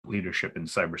leadership in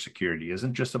cybersecurity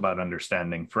isn't just about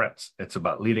understanding threats. It's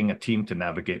about leading a team to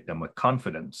navigate them with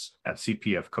confidence. At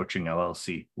CPF Coaching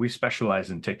LLC, we specialize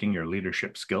in taking your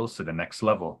leadership skills to the next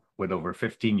level. With over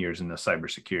 15 years in the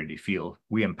cybersecurity field,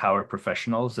 we empower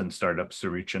professionals and startups to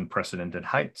reach unprecedented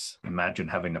heights. Imagine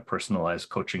having a personalized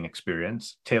coaching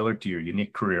experience tailored to your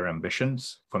unique career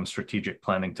ambitions. From strategic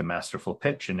planning to masterful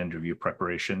pitch and interview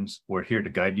preparations, we're here to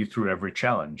guide you through every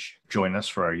challenge. Join us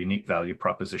for our unique value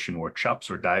proposition workshops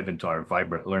or dive into our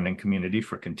vibrant learning community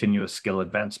for continuous skill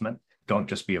advancement. Don't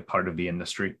just be a part of the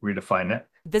industry, redefine it.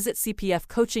 Visit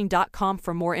cpfcoaching.com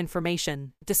for more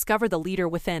information. Discover the leader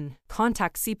within.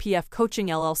 Contact CPF Coaching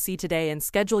LLC today and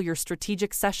schedule your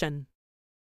strategic session.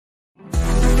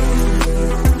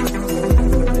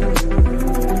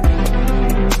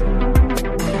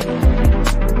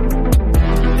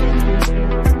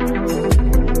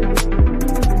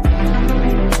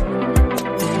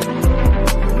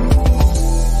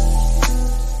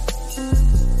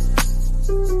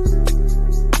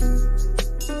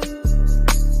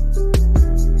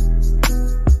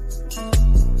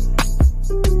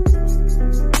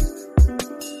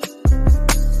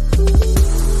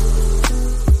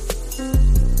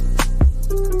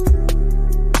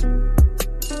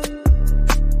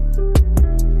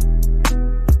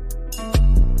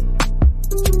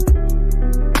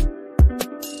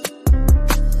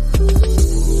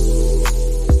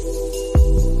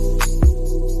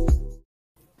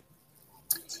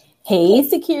 Hey,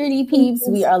 security peeps,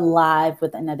 we are live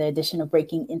with another edition of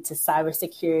Breaking into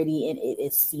Cybersecurity, and it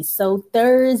is CISO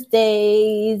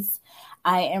Thursdays.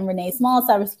 I am Renee Small,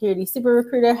 cybersecurity super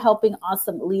recruiter, helping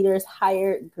awesome leaders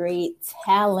hire great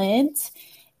talent.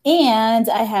 And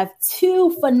I have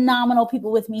two phenomenal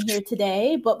people with me here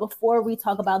today. But before we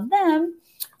talk about them,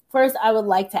 first, I would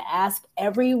like to ask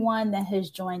everyone that has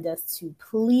joined us to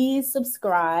please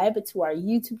subscribe to our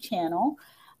YouTube channel.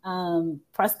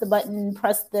 Press the button,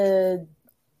 press the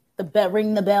bell,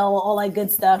 ring the bell, all that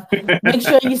good stuff. Make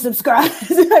sure you subscribe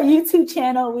to our YouTube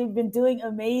channel. We've been doing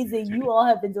amazing. You all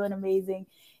have been doing amazing.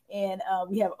 And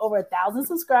we have over 1,000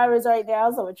 subscribers right now.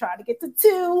 So we're trying to get to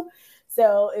 2.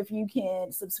 So if you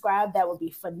can subscribe, that would be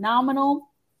phenomenal.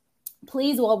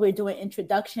 Please, while we're doing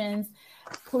introductions,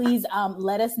 please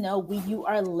let us know where you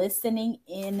are listening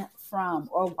in from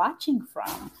or watching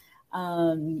from.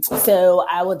 So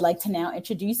I would like to now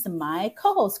introduce my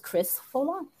co-host, Chris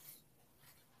Folon.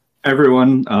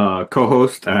 Everyone,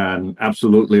 co-host, and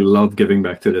absolutely love giving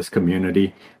back to this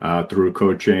community through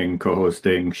coaching,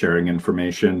 co-hosting, sharing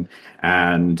information.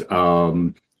 And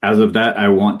as of that, I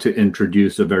want to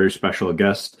introduce a very special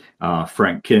guest,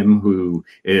 Frank Kim, who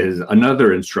is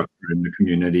another instructor in the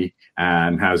community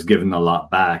and has given a lot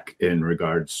back in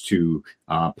regards to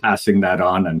passing that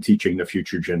on and teaching the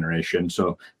future generation.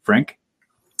 So, Frank?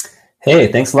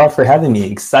 Hey, thanks a lot for having me.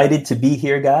 Excited to be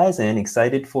here, guys, and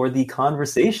excited for the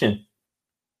conversation.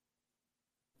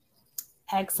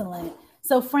 Excellent.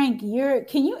 So, Frank,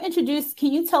 can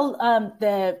you tell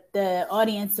the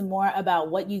audience some more about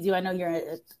what you do? I know you're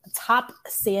a top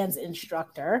SANS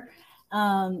instructor.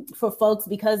 For folks,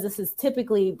 because this is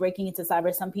typically breaking into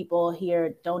cyber, some people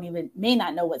here may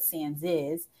not know what SANS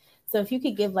is. So if you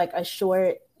could give like a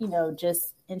short,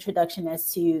 just introduction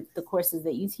as to the courses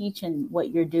that you teach and what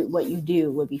you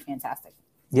do would be fantastic.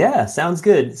 Yeah, sounds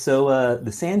good. So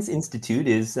the SANS Institute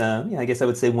is, I guess I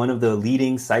would say one of the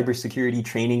leading cybersecurity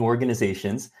training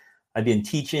organizations. I've been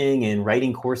teaching and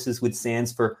writing courses with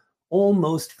SANS for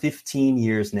almost 15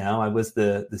 years now. I was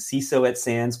the CISO at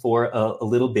SANS for a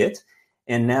little bit.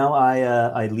 And now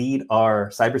I lead our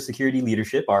cybersecurity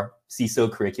leadership, our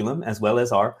CISO curriculum, as well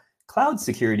as our cloud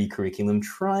security curriculum,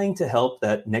 trying to help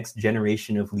that next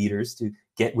generation of leaders to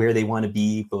get where they want to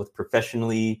be, both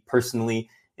professionally, personally,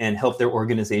 and help their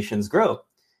organizations grow.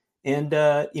 And,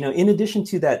 in addition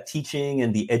to that teaching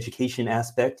and the education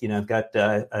aspect,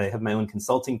 I have my own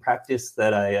consulting practice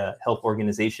that I help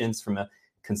organizations from a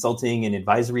consulting and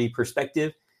advisory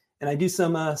perspective. And I do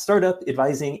some startup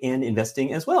advising and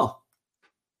investing as well.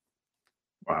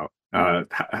 Wow.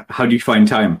 How do you find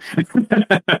time?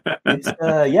 It's,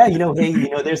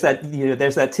 there's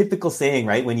that typical saying,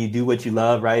 right? When you do what you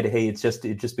love, right? Hey, it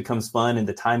just becomes fun and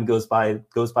the time goes by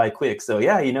quick. So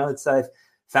I've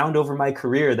found over my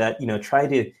career that, try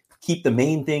to keep the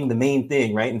main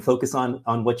thing, right? And focus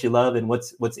on what you love and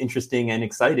what's interesting and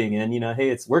exciting. And, hey,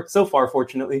 it's worked so far,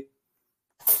 fortunately.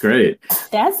 Great.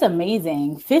 That's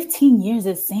amazing. 15 years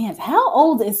at SANS. How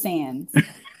old is SANS?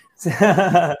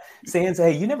 SANS,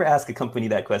 hey, you never ask a company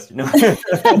that question. No. Hey,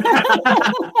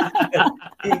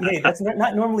 that's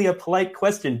not normally a polite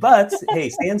question, but hey,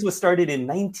 SANS was started in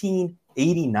 19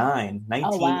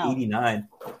 Oh, wow. 1989.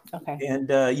 Okay.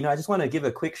 And, I just want to give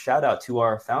a quick shout out to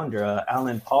our founder,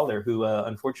 Alan Poller, who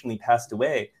unfortunately passed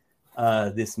away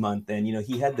this month. And,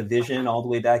 he had the vision all the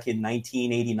way back in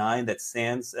 1989 that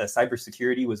SANS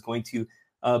cybersecurity was going to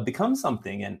become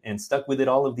something, and stuck with it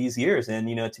all of these years. And,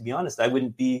 to be honest, I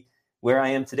wouldn't be where I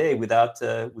am today without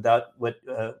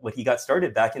what he got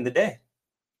started back in the day.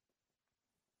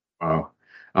 Wow.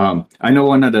 I know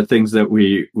one of the things that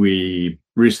we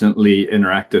recently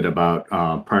interacted about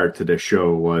prior to this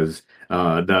show was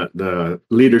the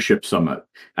leadership summit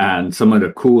and some of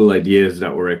the cool ideas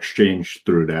that were exchanged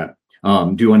through that.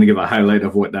 Do you want to give a highlight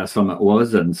of what that summit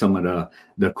was and some of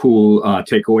the cool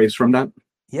takeaways from that?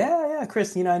 Yeah,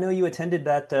 Chris. I know you attended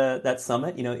that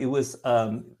summit. It was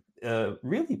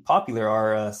really popular,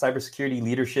 our cybersecurity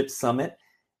leadership summit.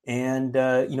 And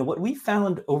what we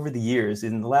found over the years,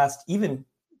 in the last even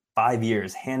 5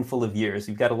 years, handful of years,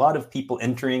 you've got a lot of people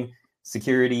entering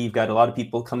security. You've got a lot of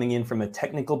people coming in from a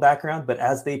technical background, but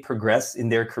as they progress in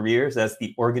their careers, as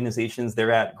the organizations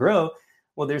they're at grow,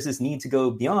 well, there's this need to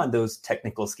go beyond those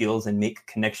technical skills and make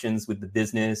connections with the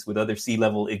business, with other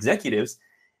C-level executives.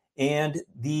 And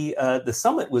the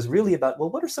summit was really about, well,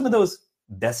 what are some of those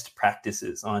best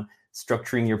practices on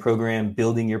structuring your program,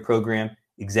 building your program,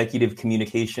 executive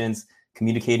communications,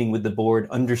 communicating with the board,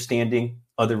 understanding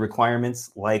other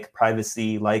requirements like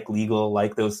privacy, like legal,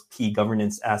 like those key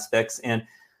governance aspects. And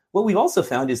what we've also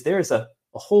found is there's a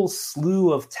whole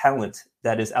slew of talent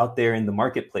that is out there in the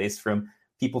marketplace from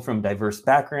people from diverse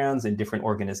backgrounds and different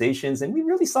organizations. And we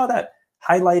really saw that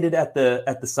highlighted at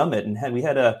the summit. And we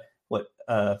had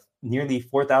nearly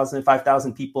 4,000,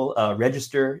 5,000 people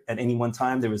register at any one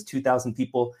time. There was 2,000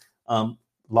 people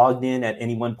logged in at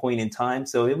any one point in time.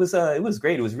 So it was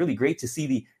great. It was really great to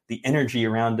see the energy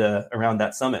around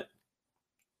that summit.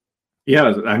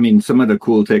 Yeah, I mean, some of the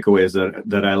cool takeaways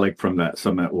that I like from that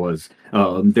summit was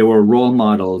there were role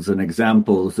models and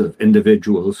examples of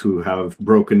individuals who have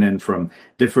broken in from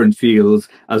different fields,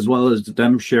 as well as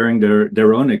them sharing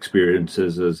their own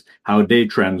experiences as how they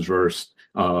transversed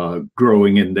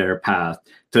growing in their path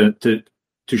to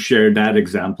share that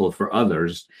example for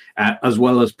others, as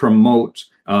well as promote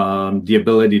the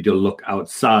ability to look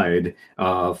outside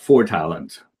for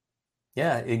talent.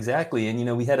 Yeah, exactly.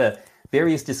 And, we had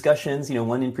various discussions,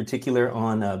 one in particular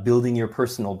on building your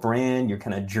personal brand, your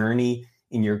kind of journey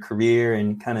in your career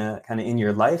and kind of in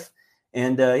your life.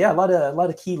 And a lot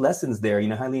of key lessons there.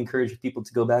 Highly encourage people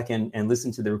to go back and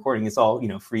listen to the recording. It's all,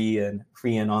 free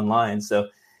and online. So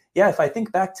yeah, if I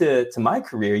think back to my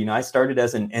career, I started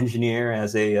as an engineer,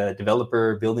 as a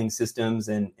developer, building systems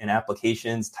and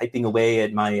applications, typing away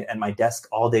at my desk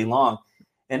all day long.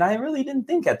 And I really didn't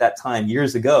think at that time,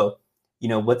 years ago,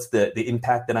 what's the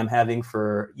impact that I'm having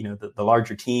for, the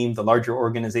larger team, the larger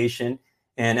organization.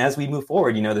 And as we move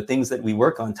forward, the things that we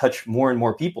work on touch more and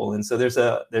more people. And so there's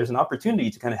an opportunity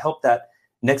to kind of help that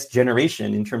next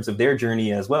generation in terms of their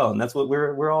journey as well. And that's what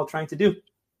we're all trying to do.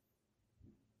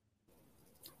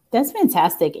 That's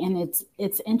fantastic. And it's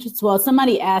interesting. Well,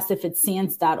 somebody asked if it's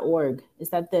SANS.org. Is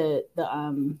that the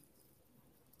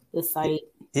site?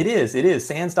 It is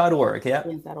SANS.org. Yeah.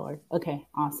 SANS.org. Okay.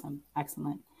 Awesome.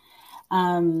 Excellent.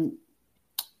 I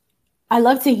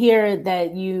love to hear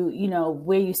that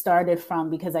where you started from,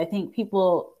 because I think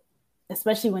people,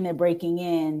 especially when they're breaking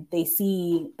in, they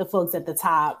see the folks at the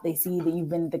top, they see that you've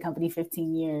been at the company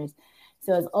 15 years.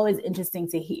 So it's always interesting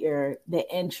to hear the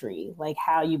entry, like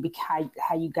how you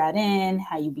got in,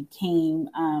 how you became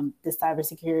the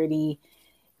cybersecurity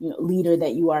leader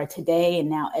that you are today, and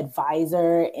now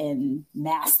advisor and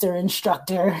master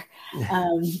instructor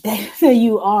that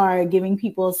you are, giving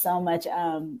people so much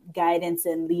guidance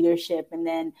and leadership, and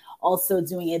then also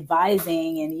doing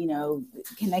advising and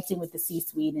connecting with the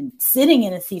C-suite and sitting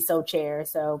in a CISO chair.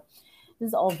 So this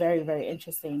is all very, very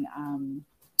interesting.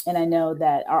 And I know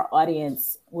that our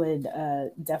audience would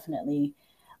definitely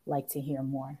like to hear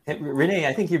more. Hey, Renee,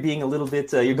 I think you're being a little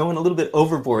bit, you're going a little bit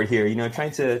overboard here,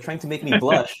 trying to make me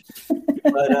blush.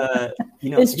 But,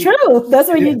 it's true. That's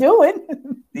what you're doing.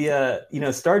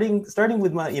 Starting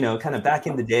with my, kind of back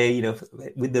in the day,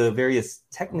 with the various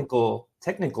technical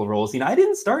roles, I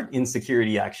didn't start in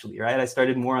security actually, right? I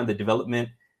started more on the development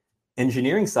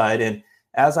engineering side. And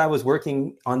as I was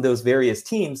working on those various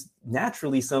teams,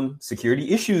 naturally some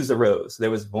security issues arose. There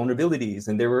was vulnerabilities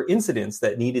and there were incidents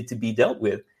that needed to be dealt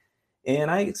with. And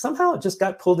I somehow just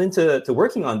got pulled into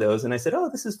working on those. And I said, oh,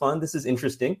 this is fun. This is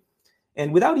interesting.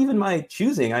 And without even my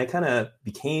choosing, I kind of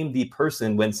became the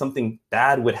person when something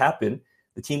bad would happen.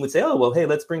 The team would say, oh, well, hey,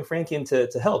 let's bring Frank in to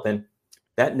help. And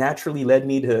that naturally led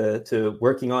me to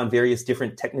working on various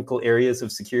different technical areas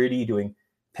of security, doing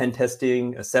pen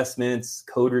testing, assessments,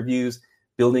 code reviews,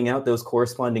 building out those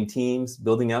corresponding teams,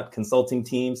 building out consulting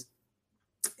teams.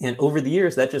 And over the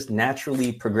years, that just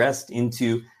naturally progressed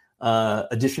into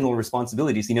additional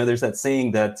responsibilities. There's that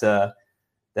saying that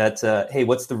hey,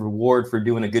 what's the reward for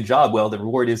doing a good job? Well, the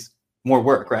reward is more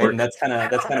work, right? And that's kind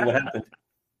of what happened.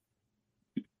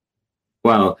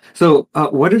 Wow. So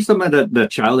what are some of the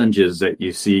challenges that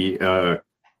you see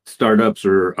startups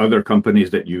or other companies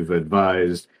that you've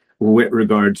advised with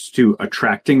regards to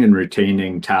attracting and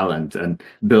retaining talent and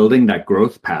building that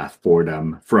growth path for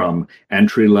them from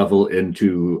entry level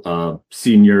into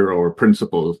senior or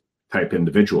principal type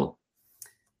individual?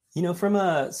 From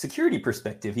a security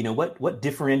perspective, what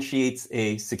differentiates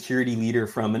a security leader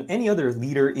from any other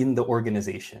leader in the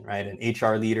organization, right? An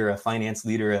HR leader, a finance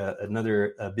leader,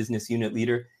 another business unit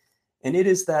leader. And it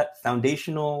is that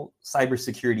foundational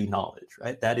cybersecurity knowledge,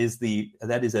 right? That is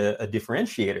a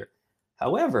differentiator.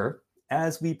 However,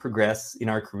 as we progress in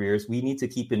our careers, we need to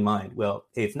keep in mind, well,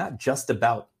 hey, it's not just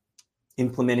about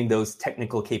implementing those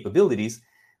technical capabilities.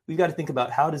 We've got to think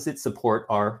about how does it support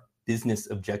our business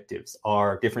objectives,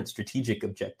 our different strategic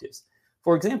objectives.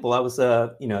 For example, I was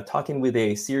talking with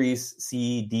a Series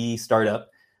C, D startup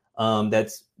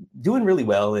that's doing really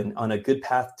well and on a good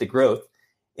path to growth.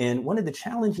 And one of the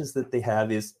challenges that they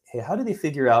have is, hey, how do they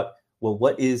figure out, well,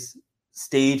 what is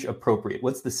stage appropriate?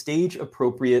 What's the stage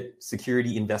appropriate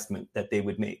security investment that they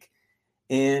would make?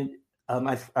 And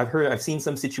I've seen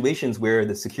some situations where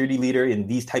the security leader in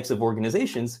these types of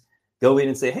organizations go in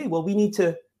and say, hey, well, we need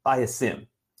to buy a SIM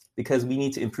because we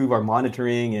need to improve our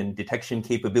monitoring and detection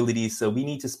capabilities. So we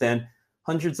need to spend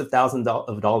hundreds of thousands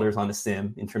of dollars on a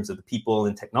SIM in terms of the people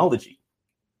and technology.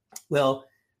 Well,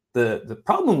 the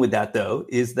problem with that, though,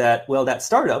 is that, well, that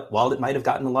startup, while it might have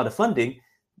gotten a lot of funding,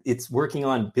 it's working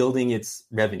on building its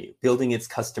revenue, building its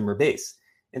customer base.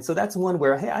 And so that's one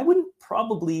where, hey, I wouldn't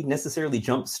probably necessarily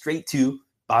jump straight to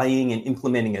buying and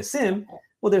implementing a SIM.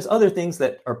 Well, there's other things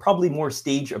that are probably more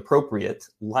stage appropriate,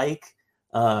 like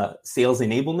sales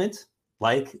enablement,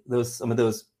 like some of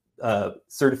those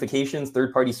certifications,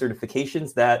 third-party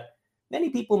certifications that many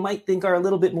people might think are a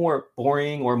little bit more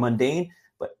boring or mundane,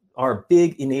 but are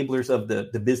big enablers of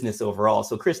the business overall.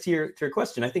 So Chris, to your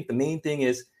question, I think the main thing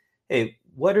is, hey,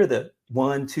 what are the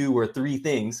 1, 2, or 3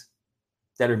 things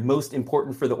that are most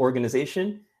important for the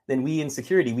organization? Then we in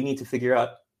security, we need to figure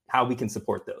out how we can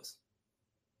support those.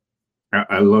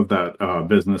 I love that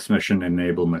business mission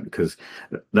enablement, because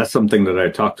that's something that I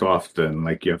talk to often.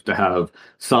 Like, you have to have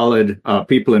solid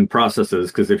people and processes,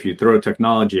 because if you throw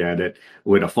technology at it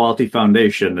with a faulty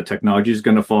foundation, the technology is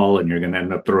going to fall and you're going to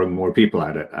end up throwing more people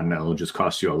at it, and that'll just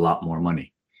cost you a lot more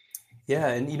money. Yeah,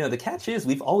 and the catch is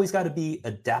we've always got to be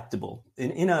adaptable.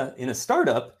 In a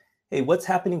startup, hey, what's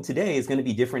happening today is going to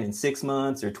be different in 6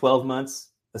 months or 12 months,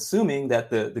 assuming that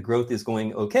the growth is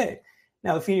going okay.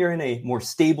 Now, if you're in a more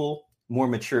stable, more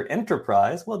mature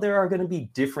enterprise, well, there are going to be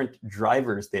different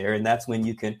drivers there. And that's when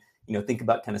you can, think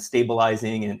about kind of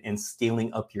stabilizing and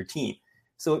scaling up your team.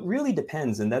 So it really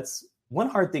depends. And that's one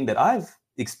hard thing that I've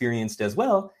experienced as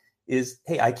well is,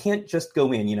 hey, I can't just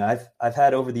go in. I've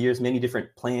had over the years many different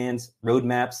plans,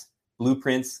 roadmaps,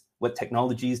 blueprints. What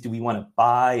technologies do we want to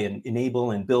buy and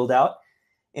enable and build out?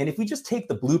 And if we just take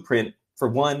the blueprint for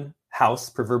one house,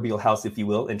 proverbial house, if you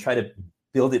will, and try to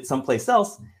build it someplace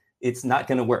else, it's not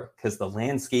going to work because the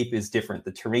landscape is different.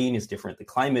 The terrain is different. The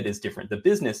climate is different. The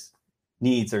business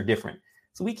needs are different.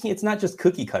 So it's not just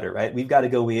cookie cutter, right? We've got to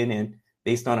go in and,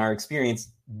 based on our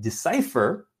experience,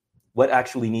 decipher what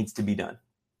actually needs to be done.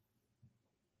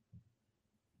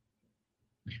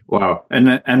 Wow.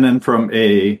 And then from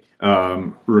a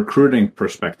recruiting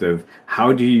perspective,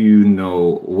 how do you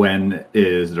know when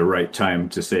is the right time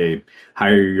to, say,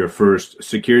 hire your first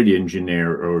security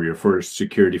engineer or your first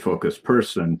security focused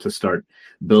person to start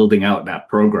building out that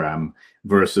program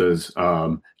versus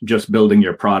just building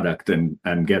your product and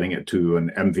getting it to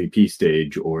an MVP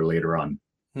stage or later on?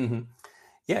 Mm-hmm.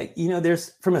 Yeah,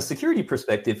 there's, from a security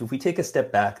perspective, if we take a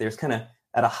step back, there's kind of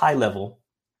at a high level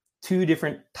 2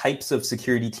 different types of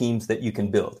security teams that you can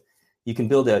build. You can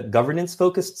build a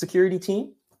governance-focused security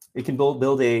team. You can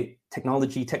build a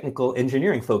technical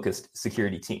engineering-focused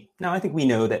security team. Now, I think we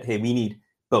know that, hey, we need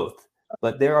both,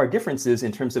 but there are differences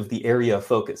in terms of the area of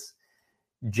focus.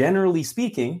 Generally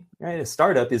speaking, right, a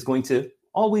startup is going to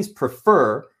always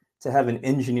prefer to have an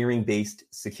engineering-based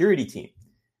security team.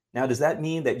 Now, does that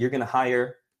mean that you're going to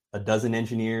hire a dozen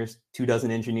engineers, 2 dozen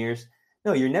engineers?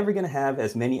 No, you're never going to have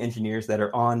as many engineers that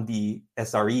are on the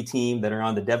SRE team, that are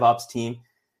on the DevOps team.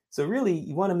 So really,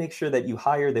 you want to make sure that you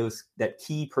hire that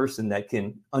key person that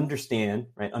can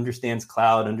understands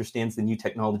cloud, understands the new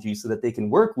technology, so that they can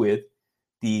work with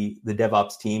the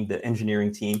DevOps team, the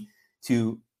engineering team,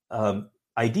 to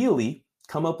ideally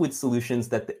come up with solutions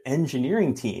that the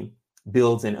engineering team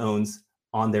builds and owns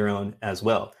on their own as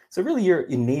well. So really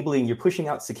you're pushing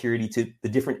out security to the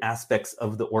different aspects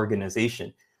of the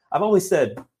organization. I've always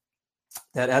said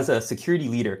that as a security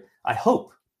leader, I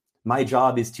hope my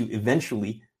job is to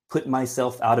eventually put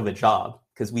myself out of a job,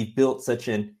 because we've built such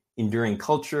an enduring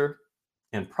culture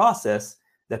and process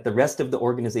that the rest of the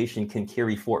organization can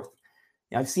carry forth.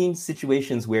 I've seen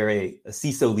situations where a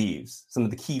CISO leaves, some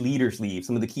of the key leaders leave,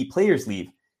 some of the key players leave,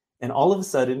 and all of a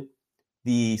sudden,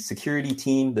 the security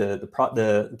team,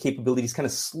 the capabilities kind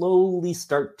of slowly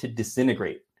start to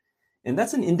disintegrate. And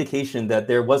that's an indication that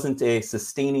there wasn't a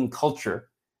sustaining culture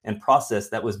and process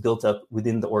that was built up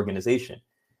within the organization.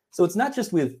 So it's not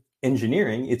just with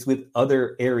engineering, it's with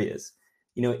other areas.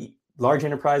 Large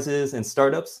enterprises and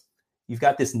startups, you've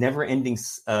got this never-ending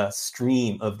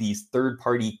stream of these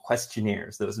third-party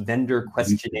questionnaires, those vendor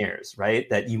questionnaires, right,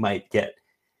 that you might get.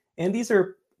 And these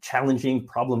are challenging,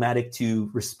 problematic to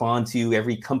respond to.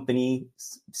 Every company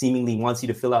seemingly wants you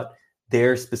to fill out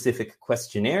their specific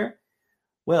questionnaire.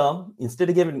 Well, instead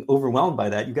of getting overwhelmed by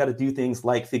that, you've got to do things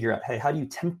like figure out, hey, how do you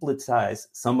templatize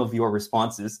some of your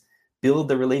responses, build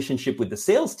the relationship with the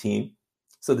sales team,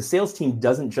 so the sales team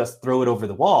doesn't just throw it over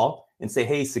the wall and say,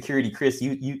 hey, security, Chris,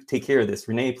 you take care of this.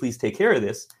 Renee, please take care of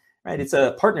this, right? It's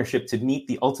a partnership to meet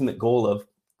the ultimate goal of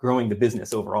growing the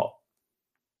business overall.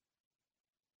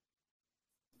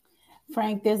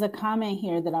 Frank, there's a comment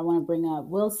here that I want to bring up.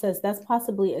 Will says that's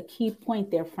possibly a key point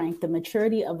there, Frank. The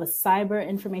maturity of a cyber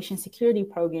information security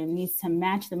program needs to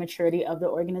match the maturity of the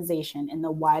organization in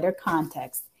the wider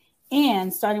context,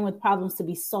 and starting with problems to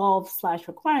be solved /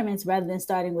 requirements rather than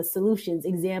starting with solutions.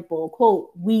 Example,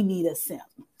 quote, we need a SIM.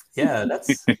 Yeah,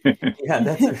 that's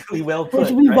really well put.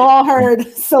 Which we've all heard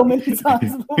so many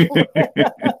times before.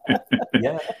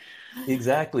 Yeah.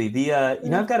 Exactly.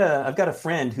 I've got a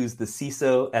friend who's the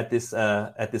CISO at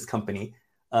this company,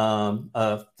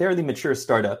 a fairly mature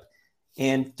startup.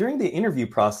 And during the interview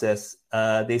process,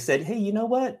 they said, hey, you know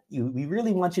what? We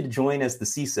really want you to join as the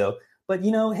CISO, but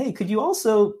hey, could you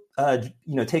also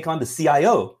take on the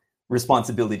CIO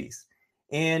responsibilities?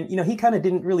 And he kind of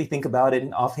didn't really think about it,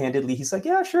 and offhandedly, he's like,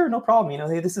 yeah, sure, no problem.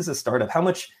 Hey, this is a startup. How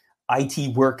much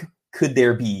IT work could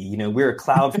there be? We're a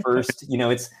cloud first,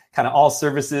 it's kind of all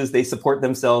services, they support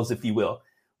themselves, if you will.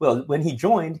 Well, when he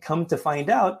joined, come to find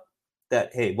out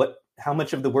that, hey, how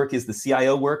much of the work is the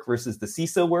CIO work versus the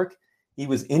CISO work? He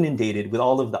was inundated with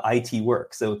all of the IT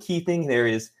work. So a key thing there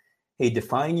is, hey,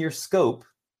 define your scope,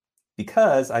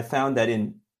 because I found that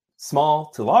in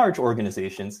small to large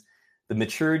organizations, the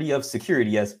maturity of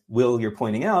security, as Will, you're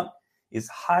pointing out, is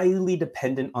highly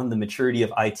dependent on the maturity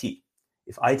of IT.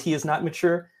 If IT is not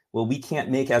mature, well, we can't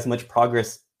make as much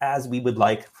progress as we would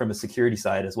like from a security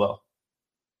side as well.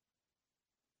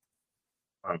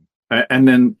 And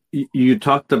then you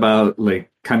talked about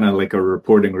kind of like a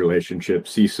reporting relationship,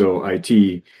 CISO,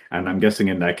 IT, and I'm guessing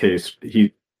in that case,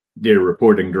 they're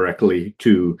reporting directly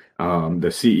to the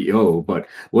CEO. But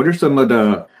what are some of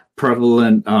the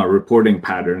prevalent reporting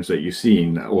patterns that you've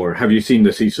seen, or have you seen the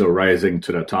CISO rising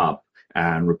to the top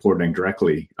and reporting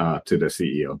directly to the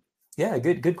CEO? Yeah,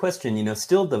 good question.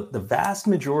 Still the vast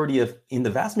majority of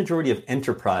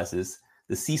enterprises,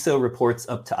 the CISO reports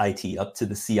up to IT, up to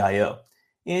the CIO.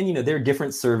 And, there are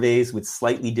different surveys with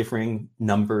slightly differing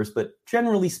numbers, but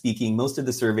generally speaking, most of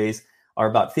the surveys are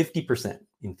about 50%.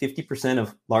 In 50%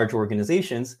 of large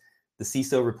organizations, the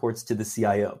CISO reports to the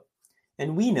CIO.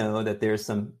 And we know that there's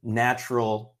some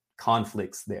natural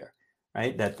conflicts there,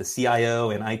 right? That the CIO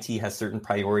and IT has certain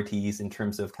priorities in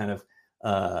terms of kind of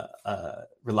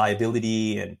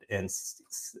reliability and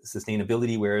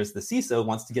sustainability, whereas the CISO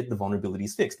wants to get the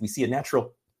vulnerabilities fixed. We see a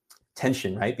natural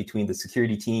tension, right, between the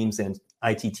security teams and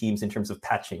IT teams in terms of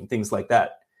patching, things like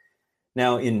that.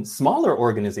 Now, in smaller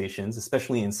organizations,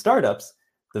 especially in startups,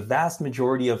 the vast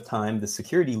majority of time, the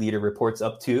security leader reports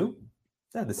up to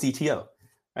the CTO,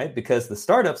 right? Because the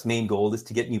startup's main goal is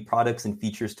to get new products and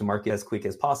features to market as quick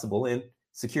as possible, and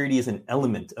security is an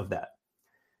element of that.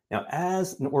 Now,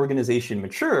 as an organization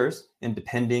matures, and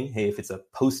depending, hey, if it's a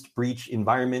post-breach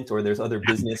environment or there's other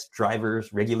business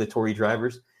drivers, regulatory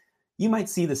drivers, you might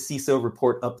see the CISO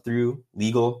report up through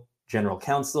legal, general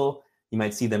counsel. You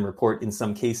might see them report in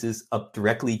some cases up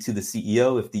directly to the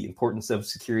CEO if the importance of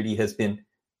security has been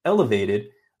elevated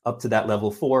up to that level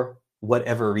for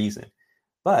whatever reason.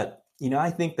 But,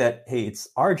 I think that, hey, it's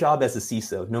our job as a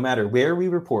CISO, no matter where we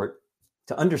report,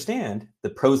 to understand the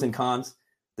pros and cons,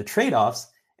 the trade-offs,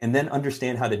 and then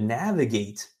understand how to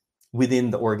navigate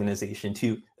within the organization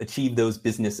to achieve those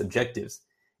business objectives.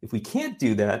 If we can't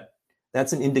do that,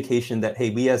 that's an indication that, hey,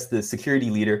 we as the security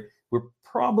leader, we're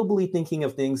probably thinking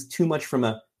of things too much from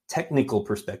a technical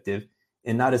perspective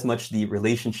and not as much the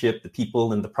relationship, the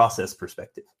people, and the process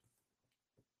perspective.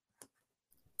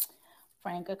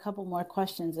 Frank, a couple more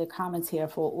questions or comments here.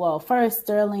 First,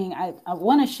 Sterling, I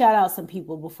want to shout out some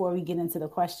people before we get into the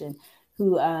question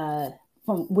who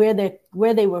from where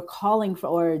they were calling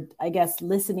from, or I guess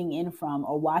listening in from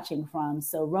or watching from.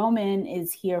 So Roman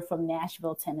is here from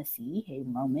Nashville, Tennessee. Hey,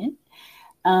 Roman.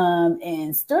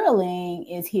 And Sterling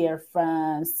is here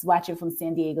watching from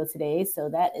San Diego today. So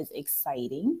that is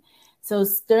exciting. So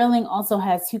Sterling also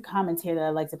has two comments here that I'd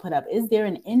like to put up. Is there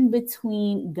an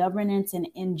in-between governance and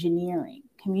engineering,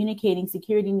 communicating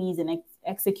security needs and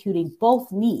executing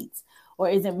both needs? Or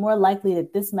is it more likely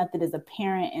that this method is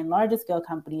apparent in larger scale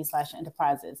companies /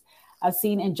 enterprises? I've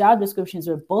seen in job descriptions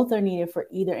where both are needed for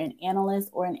either an analyst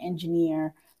or an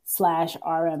engineer /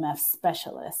 RMF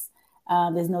specialist.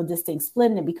 There's no distinct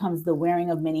split, and it becomes the wearing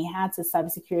of many hats as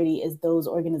cybersecurity is those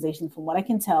organizations. From what I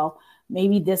can tell,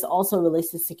 maybe this also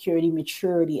relates to security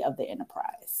maturity of the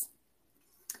enterprise.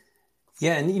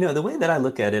 Yeah, and the way that I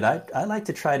look at it, I like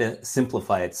to try to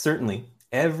simplify it. Certainly,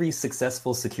 every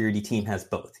successful security team has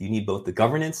both. You need both the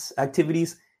governance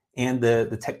activities and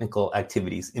the technical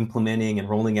activities, implementing and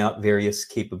rolling out various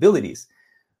capabilities.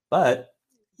 But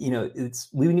we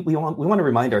want to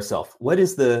remind ourselves, what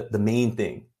is the main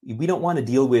thing? We don't want to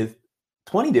deal with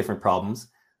 20 different problems.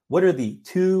 What are the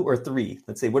 2 or 3?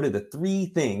 Let's say, what are the 3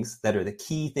 things that are the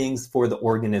key things for the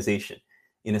organization?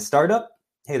 In a startup,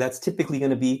 hey, that's typically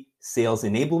going to be sales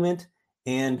enablement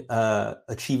and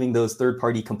achieving those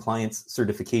third-party compliance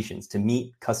certifications to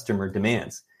meet customer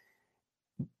demands.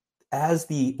 As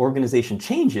the organization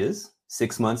changes,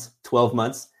 6 months, 12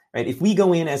 months, right? If we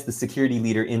go in as the security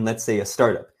leader in, let's say, a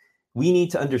startup, we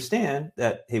need to understand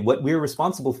that, hey, what we're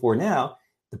responsible for now,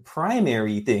 the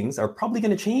primary things are probably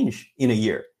going to change in a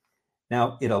year.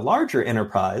 Now, in a larger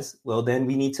enterprise, well, then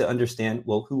we need to understand,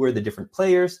 well, who are the different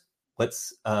players?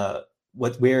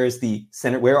 Where is the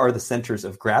center? Where are the centers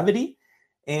of gravity?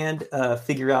 And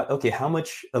figure out, okay, how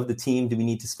much of the team do we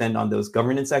need to spend on those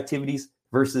governance activities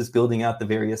versus building out the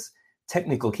various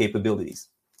technical capabilities?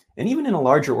 And even in a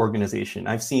larger organization,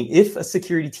 I've seen if a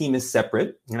security team is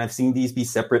separate, and I've seen these be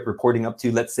separate reporting up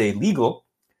to, let's say, legal,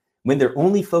 when they're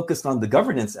only focused on the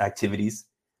governance activities,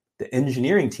 the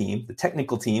engineering team, the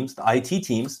technical teams, the IT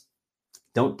teams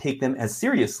don't take them as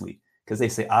seriously because they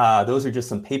say, those are just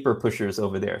some paper pushers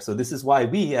over there. So this is why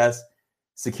we as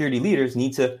security leaders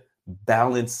need to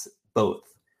balance both.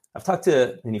 I've talked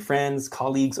to many friends,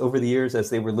 colleagues over the years as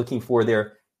they were looking for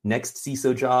their next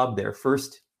CISO job, their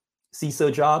first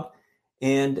CISO job.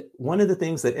 And one of the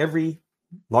things that every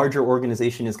larger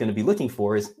organization is going to be looking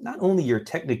for is not only your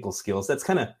technical skills, that's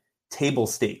kind of table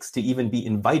stakes to even be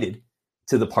invited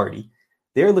to the party.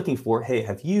 They're looking for, hey,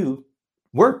 have you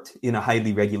worked in a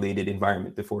highly regulated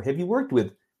environment before? Have you worked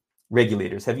with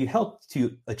regulators? Have you helped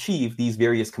to achieve these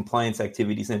various compliance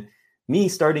activities? And me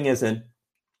starting as an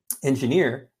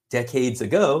engineer decades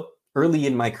ago, early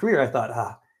in my career, I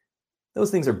thought, those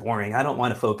things are boring. I don't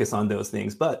want to focus on those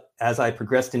things. But as I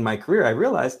progressed in my career, I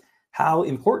realized how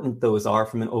important those are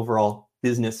from an overall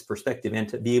business perspective and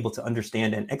to be able to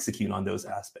understand and execute on those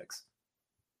aspects.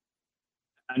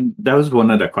 And that was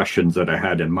one of the questions that I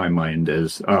had in my mind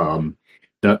is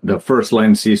the first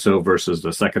line CISO versus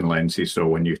the second line CISO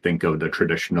when you think of the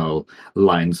traditional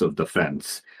lines of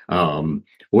defense.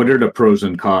 What are the pros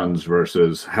and cons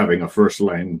versus having a first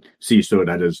line CISO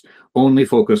that is only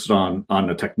focused on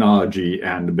the technology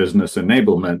and the business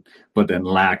enablement, but then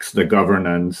lacks the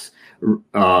governance,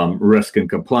 risk and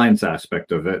compliance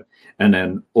aspect of it, and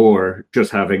then or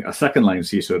just having a second line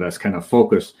CISO that's kind of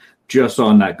focused just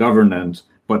on that governance,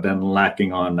 but then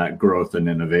lacking on that growth and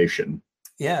innovation?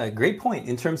 Yeah, great point.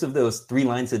 In terms of those 3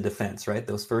 lines of defense, right?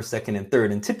 Those first, second, and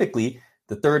third. And typically,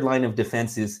 the third line of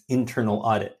defense is internal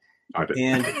audit.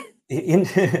 And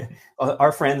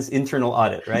our friends, internal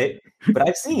audit, right? But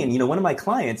I've seen, one of my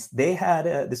clients, they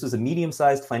had, this was a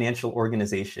medium-sized financial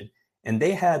organization, and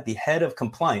they had the head of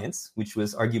compliance, which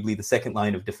was arguably the second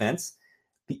line of defense.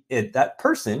 That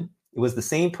person, it was the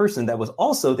same person that was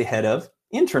also the head of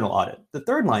internal audit, the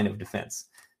third line of defense.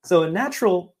 So a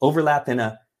natural overlap and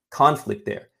a conflict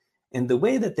there. And the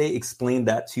way that they explained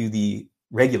that to the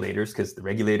regulators, because the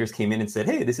regulators came in and said,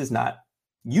 hey, this is not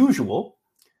usual.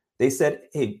 They said,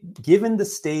 hey, given the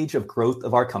stage of growth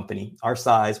of our company, our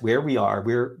size, where we are,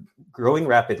 we're growing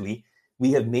rapidly,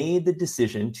 we have made the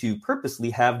decision to purposely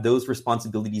have those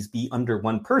responsibilities be under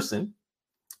one person.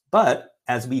 But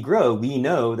as we grow, we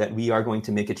know that we are going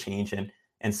to make a change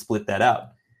and split that out.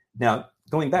 Now,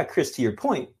 going back, Chris, to your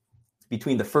point,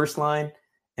 between the first line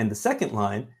And the second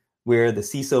line, where the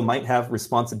CISO might have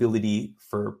responsibility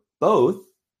for both,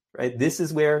 right? This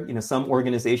is where, some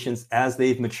organizations, as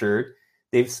they've matured,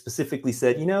 they've specifically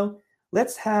said,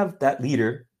 let's have that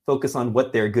leader focus on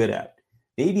what they're good at.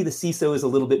 Maybe the CISO is a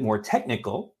little bit more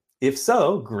technical. If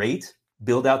so, great,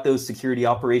 build out those security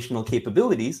operational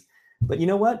capabilities. But you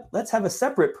know what? Let's have a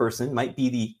separate person, might be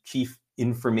the chief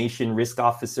information risk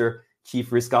officer,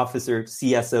 chief risk officer,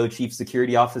 CSO, chief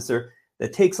security officer,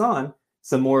 that takes on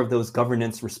some more of those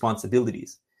governance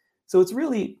responsibilities. So it's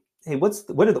really, hey, what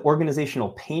are the organizational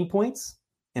pain points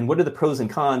and what are the pros and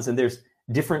cons? And there's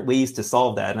different ways to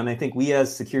solve that. And I think we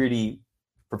as security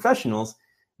professionals,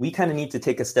 we kind of need to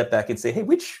take a step back and say, hey,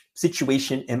 which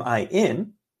situation am I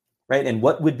in, right? And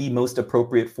what would be most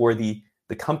appropriate for the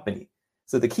company?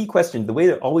 So the key question, the way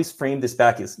to always frame this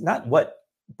back is not what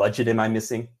budget am I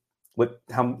missing?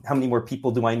 How many more people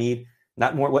do I need?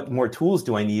 Not what more tools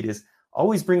do I need, is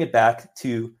always bring it back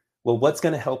to, well, what's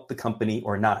going to help the company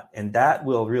or not? And that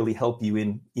will really help you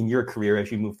in your career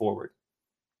as you move forward.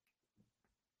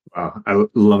 Wow, I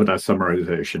love that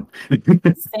summarization.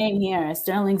 Same here.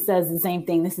 Sterling says the same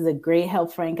thing. This is a great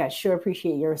help, Frank. I sure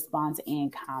appreciate your response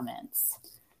and comments.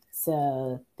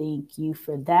 So thank you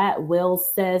for that. Will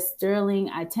says,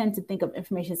 Sterling, I tend to think of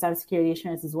information cybersecurity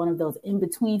assurance as one of those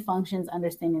in-between functions,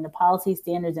 understanding the policy,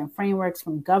 standards, and frameworks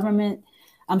from governance,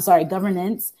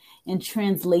 and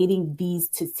translating these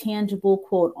to tangible,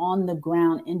 quote,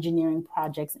 on-the-ground engineering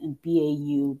projects and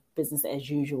BAU, business as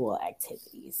usual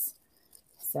activities.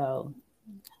 So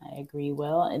I agree,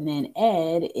 Will. And then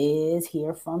Ed is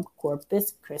here from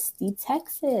Corpus Christi,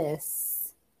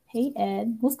 Texas. Hey,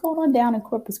 Ed, what's going on down in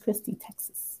Corpus Christi,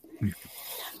 Texas?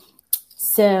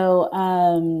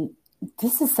 So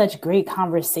this is such great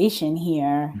conversation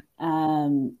here.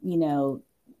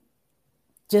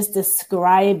 Just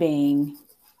describing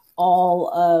all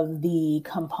of the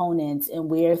components and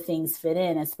where things fit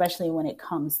in, especially when it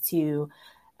comes to,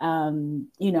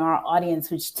 our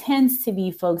audience, which tends to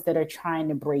be folks that are trying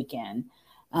to break in.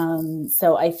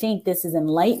 So I think this is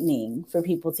enlightening for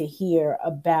people to hear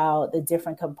about the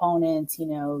different components,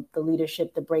 the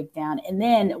leadership, the breakdown. And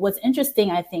then what's interesting,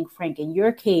 I think, Frank, in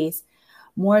your case,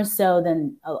 more so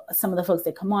than some of the folks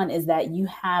that come on, is that you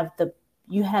have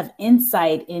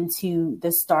insight into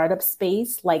the startup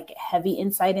space, like heavy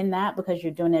insight in that because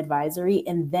you're doing advisory,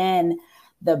 and then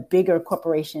the bigger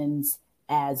corporations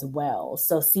as well.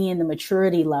 So seeing the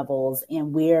maturity levels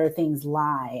and where things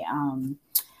lie,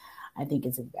 I think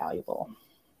is invaluable.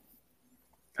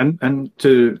 And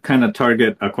to kind of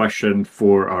target a question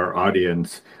for our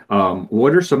audience,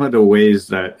 what are some of the ways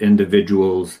that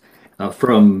individuals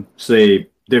from, say,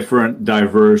 different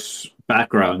diverse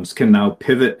backgrounds can now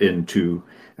pivot into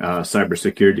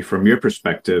cybersecurity from your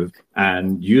perspective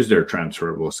and use their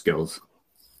transferable skills?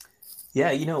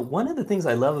 Yeah, one of the things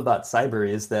I love about cyber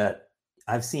is that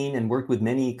I've seen and worked with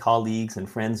many colleagues and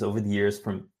friends over the years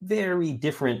from very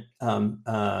different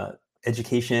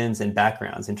educations and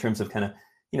backgrounds in terms of kind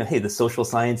of, hey, the social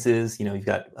sciences, you've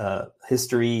got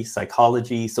history,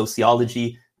 psychology,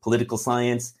 sociology, political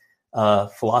science,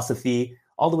 philosophy,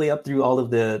 all the way up through all of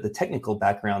the technical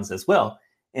backgrounds as well.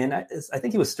 And I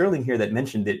think it was Sterling here that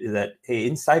mentioned that, hey,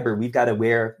 in cyber, we've got to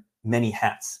wear many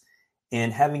hats.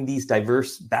 And having these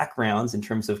diverse backgrounds in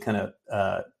terms of kind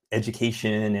of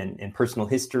education and personal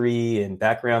history and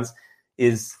backgrounds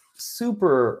is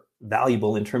super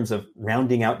valuable in terms of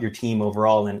rounding out your team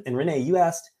overall. And Renee,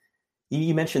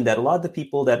 you mentioned that a lot of the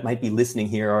people that might be listening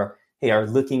here are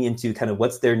looking into kind of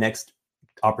what's their next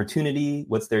opportunity,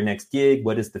 what's their next gig,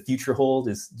 what does the future hold?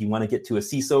 Do you want to get to a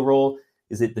CISO role?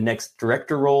 Is it the next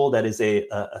director role that is a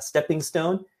stepping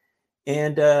stone?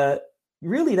 And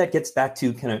really that gets back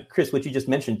to kind of, Chris, what you just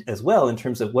mentioned as well, in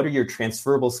terms of what are your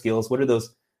transferable skills? What are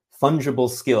those fungible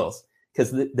skills?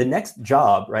 Because the next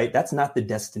job, right, that's not the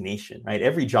destination, right?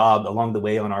 Every job along the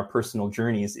way on our personal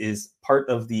journeys is part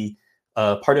of the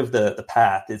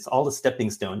path. It's all a stepping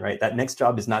stone, right? That next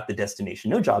job is not the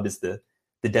destination. No job is the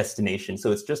destination.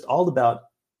 So it's just all about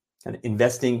kind of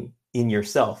investing in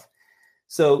yourself.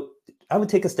 So I would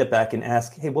take a step back and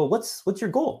ask, hey, well, what's your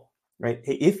goal, right?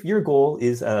 Hey, if your goal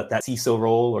is that CISO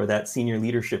role or that senior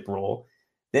leadership role,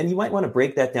 then you might want to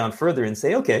break that down further and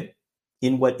say, okay,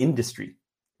 in what industry,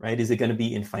 right? Is it going to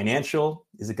be in financial?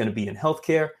 Is it going to be in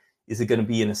healthcare? Is it going to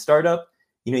be in a startup?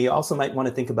 You also might want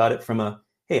to think about it from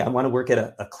hey, I want to work at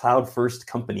a cloud first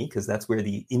company because that's where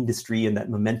the industry and that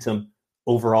momentum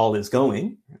overall is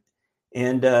going.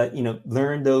 And,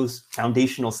 learn those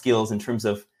foundational skills in terms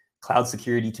of cloud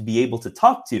security to be able to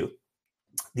talk to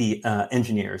the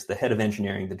engineers, the head of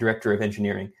engineering, the director of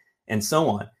engineering, and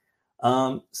so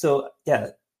on. So yeah,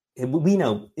 we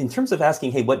know in terms of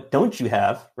asking, hey, what don't you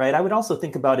have, right? I would also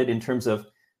think about it in terms of,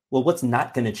 well, what's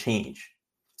not going to change?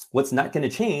 What's not going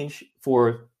to change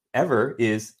forever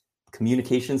is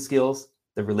communication skills,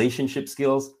 the relationship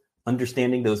skills,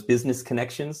 understanding those business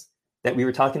connections that we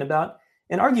were talking about.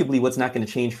 And arguably what's not going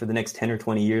to change for the next 10 or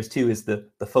 20 years too is the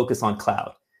focus on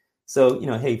cloud. So,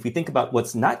 hey, if we think about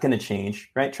what's not going to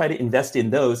change, right, try to invest in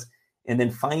those and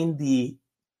then find the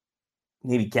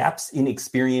maybe gaps in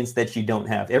experience that you don't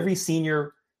have. Every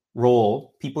senior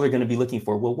role, people are going to be looking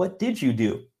for, well, what did you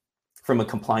do from a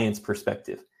compliance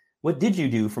perspective? What did you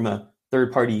do from a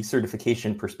third-party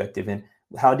certification perspective? And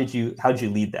how did you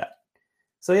lead that?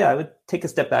 So yeah, I would take a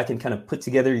step back and kind of put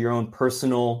together your own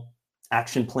personal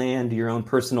action plan, do your own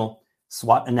personal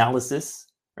SWOT analysis,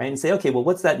 right? And say, okay, well,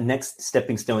 what's that next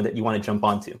stepping stone that you want to jump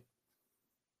onto?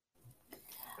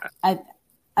 I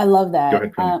love that.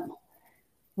 Go ahead,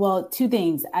 well, two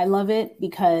things. I love it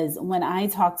because when I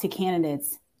talk to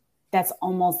candidates, that's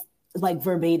almost like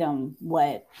verbatim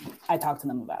what I talk to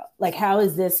them about. Like, how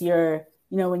is this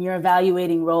when you're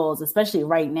evaluating roles, especially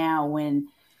right now when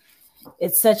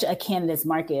it's such a candidates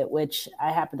market, which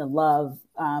I happen to love.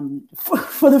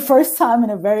 For the first time in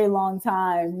a very long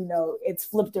time, it's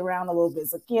flipped around a little bit.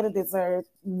 So candidates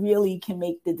really can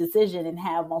make the decision and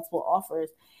have multiple offers.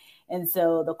 And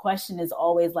so the question is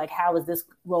always like, how is this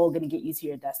role going to get you to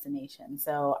your destination?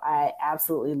 So I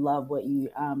absolutely love what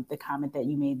the comment that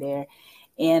you made there.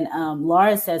 And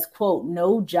Laura says, quote,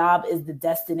 "No job is the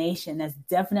destination. That's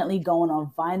definitely going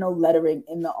on vinyl lettering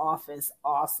in the office."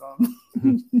 Awesome.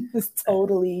 It's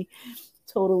totally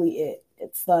it.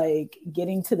 It's like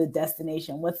getting to the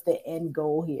destination. What's the end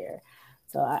goal here?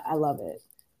 So I love it.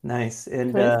 Nice.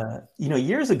 And,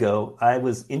 years ago, I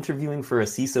was interviewing for a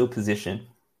CISO position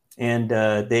and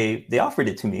they offered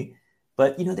it to me.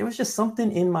 But, there was just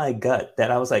something in my gut that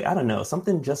I was like, I don't know,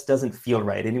 something just doesn't feel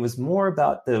right. And it was more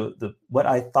about the what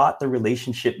I thought the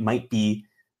relationship might be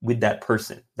with that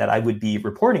person that I would be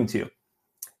reporting to.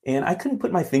 And I couldn't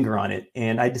put my finger on it.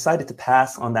 And I decided to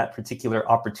pass on that particular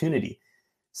opportunity.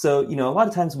 So, a lot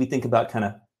of times we think about kind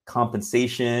of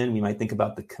compensation. We might think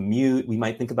about the commute. We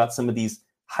might think about some of these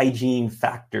hygiene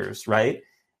factors, right?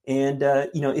 And,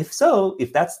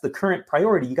 if that's the current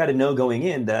priority, you got to know going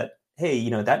in that, hey,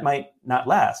 that might not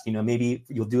last. Maybe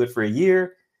you'll do it for a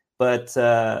year, but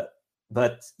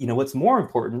what's more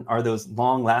important are those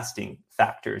long-lasting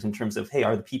factors in terms of, hey,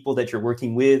 are the people that you're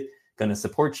working with going to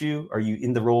support you? Are you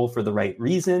in the role for the right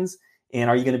reasons? And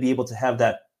are you going to be able to have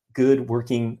that good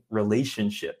working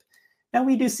relationship? Now,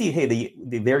 we do see, hey,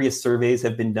 the various surveys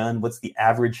have been done. What's the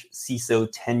average CISO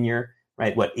tenure,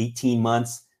 right? 18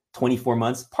 months, 24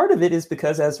 months? Part of it is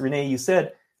because, as Renee, you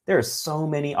said, there are so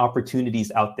many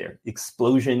opportunities out there.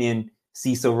 Explosion in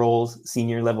CISO roles,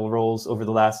 senior level roles over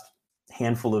the last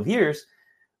handful of years.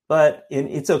 But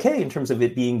it's okay in terms of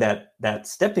it being that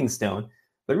stepping stone.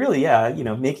 But really, yeah,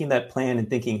 making that plan and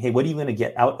thinking, hey, what are you going to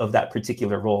get out of that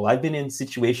particular role? I've been in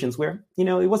situations where,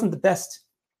 it wasn't the best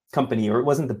company or it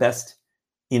wasn't the best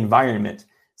environment.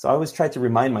 So I always try to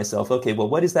remind myself, okay, well,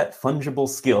 what is that fungible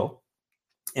skill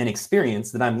and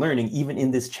experience that I'm learning even in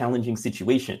this challenging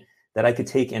situation that I could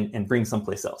take and bring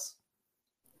someplace else?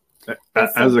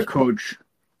 As a coach,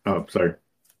 oh, sorry.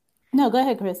 No, go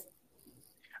ahead, Chris.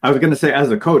 I was going to say,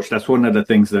 as a coach, that's one of the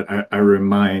things that I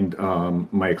remind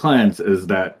my clients is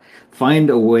that find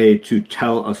a way to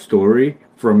tell a story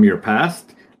from your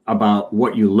past about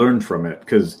what you learned from it,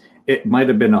 because it might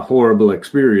have been a horrible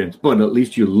experience, but at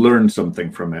least you learned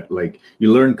something from it. Like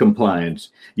you learned compliance,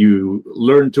 you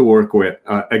learned to work with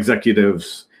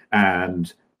executives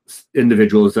and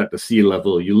individuals at the C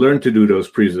level. You learn to do those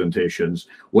presentations.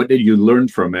 What did you learn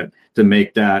from it to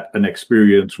make that an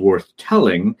experience worth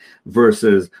telling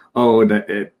versus, oh, that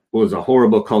it was a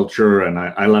horrible culture and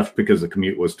I left because the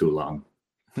commute was too long?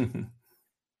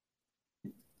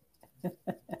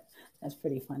 That's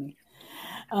pretty funny.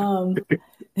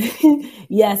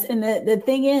 Yes. And the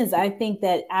thing is, I think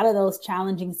that out of those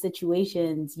challenging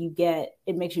situations,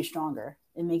 it makes you stronger.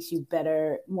 It makes you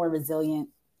better, more resilient,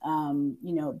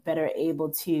 better able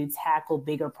to tackle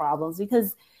bigger problems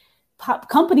because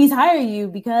companies hire you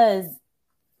because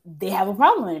they have a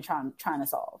problem they're trying to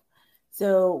solve.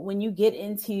 So when you get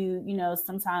into,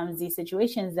 sometimes these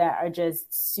situations that are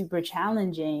just super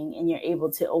challenging and you're able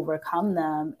to overcome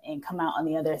them and come out on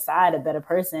the other side a better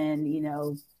person,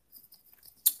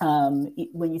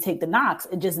 when you take the knocks,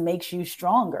 it just makes you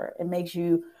stronger. It makes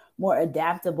you more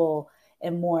adaptable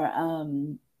and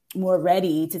more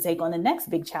ready to take on the next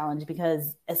big challenge,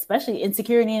 because especially in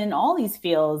security and in all these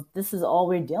fields, this is all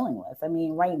we're dealing with. I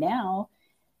mean, right now,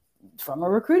 from a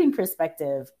recruiting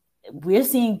perspective, we're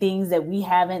seeing things that we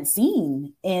haven't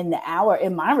seen in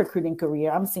my recruiting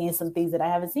career. I'm seeing some things that I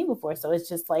haven't seen before. So it's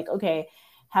just like, okay,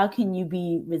 how can you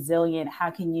be resilient?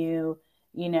 How can you,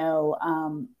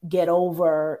 get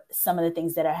over some of the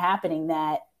things that are happening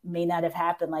that may not have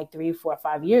happened like 3, 4,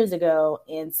 5 years ago?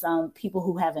 And some people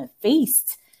who haven't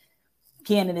faced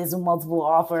candidates with multiple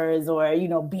offers, or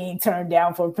being turned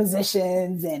down for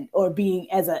positions, or being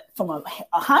from a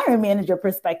hiring manager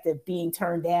perspective, being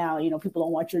turned down. People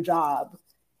don't want your job,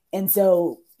 and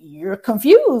so you're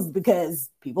confused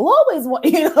because people always want,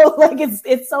 like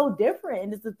it's so different,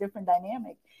 and it's a different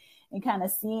dynamic. And kind of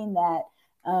seeing that,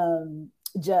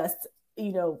 just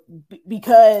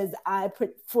because I,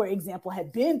 for example,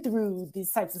 had been through these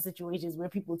types of situations where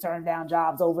people turn down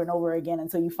jobs over and over again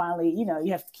until you finally,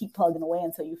 you have to keep plugging away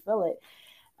until you fill it.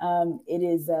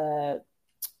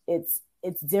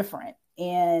 It's different.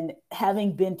 And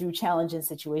having been through challenging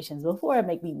situations before, it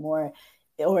make me more,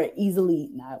 or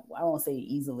easily, I won't say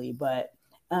easily, but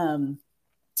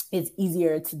it's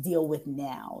easier to deal with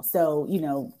now. So,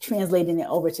 translating it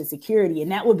over to security,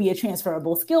 and that would be a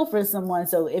transferable skill for someone.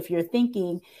 So if you're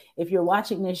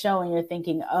watching this show and you're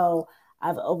thinking, oh,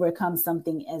 I've overcome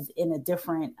something as in a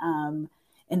different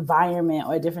environment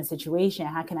or a different situation,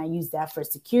 how can I use that for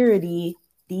security?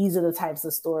 These are the types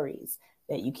of stories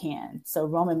that you can. So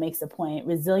Roman makes a point: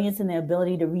 resilience and the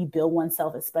ability to rebuild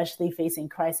oneself, especially facing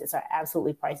crisis, are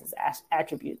absolutely priceless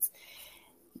attributes.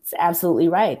 It's absolutely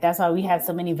right. That's why we have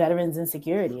so many veterans in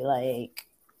security. Like,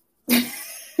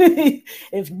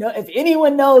 if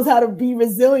anyone knows how to be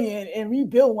resilient and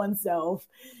rebuild oneself,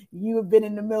 you have been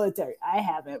in the military. I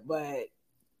haven't, but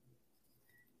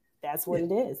that's what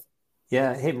it is.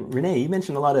 Yeah. Hey, Renee, you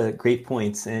mentioned a lot of great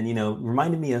points, and,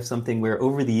 reminded me of something where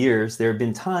over the years, there have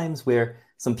been times where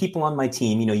some people on my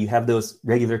team, you have those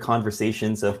regular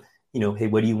conversations of, hey,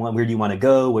 what do you want? Where do you want to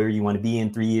go? Where do you want to be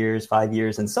in 3 years, 5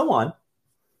 years, and so on?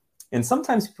 And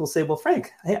sometimes people say, well,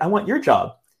 Frank, hey, I want your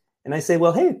job. And I say,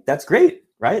 well, hey, that's great,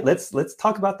 right? Let's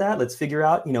talk about that. Let's figure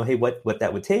out, hey, what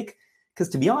that would take. Because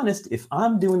to be honest, if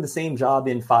I'm doing the same job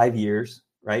in 5 years,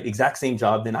 right, exact same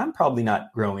job, then I'm probably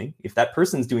not growing. If that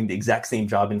person's doing the exact same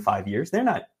job in 5 years, they're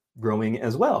not growing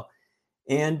as well.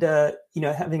 And,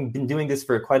 having been doing this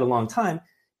for quite a long time,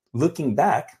 looking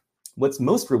back, what's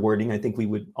most rewarding, I think we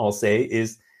would all say,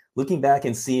 is looking back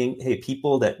and seeing, hey,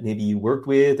 people that maybe you worked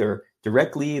with or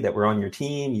directly that were on your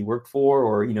team, you worked for,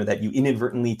 or that you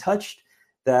inadvertently touched,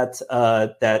 that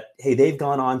hey, they've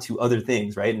gone on to other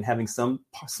things, right? And having some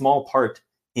small part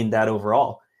in that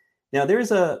overall. Now there's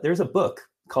a book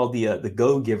called the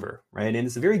Go Giver, right? And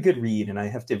it's a very good read, and I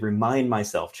have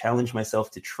to challenge myself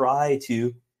to try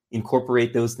to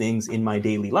incorporate those things in my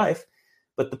daily life.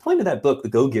 But the point of that book, The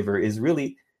Go Giver, is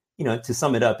really, to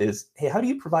sum it up, is, hey, how do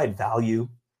you provide value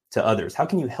to others? How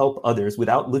can you help others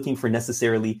without looking for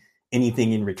necessarily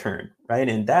anything in return, right?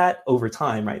 And that over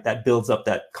time, right, that builds up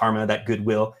that karma, that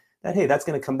goodwill, that, hey, that's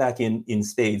going to come back in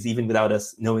spades, even without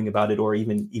us knowing about it, or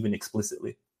even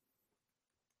explicitly.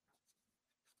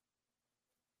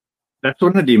 That's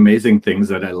one of the amazing things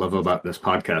that I love about this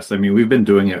podcast. I mean, we've been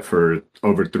doing it for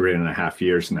over 3.5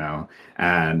 years now,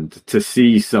 and to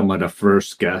see some of the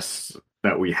first guests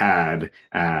that we had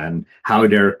and how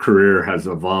their career has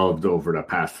evolved over the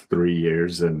past 3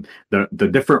 years, and the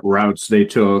different routes they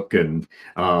took, and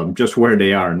just where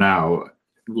they are now.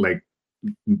 Like,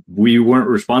 we weren't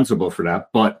responsible for that,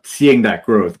 but seeing that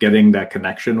growth, getting that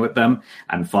connection with them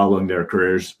and following their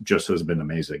careers just has been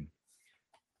amazing.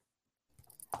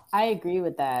 I agree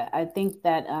with that. I think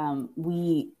that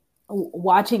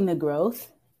watching the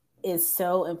growth is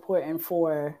so important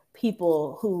for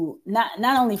people who, not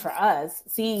only for us,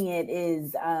 seeing it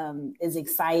is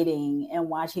exciting, and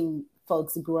watching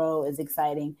folks grow is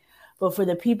exciting, but for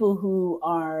the people who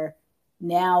are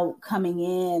now coming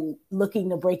in looking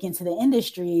to break into the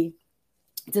industry,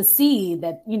 to see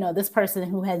that, this person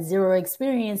who had zero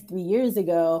experience 3 years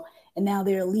ago, and now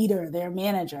they're a leader, they're a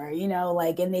manager,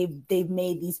 and they've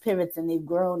made these pivots and they've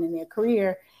grown in their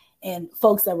career. And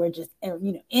folks that were just,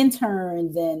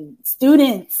 interns and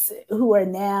students who are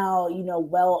now,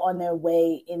 well on their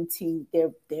way into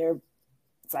their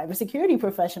cybersecurity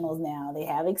professionals now. They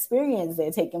have experience.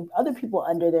 They're taking other people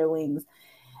under their wings.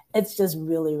 It's just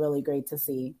really, really great to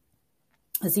see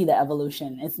the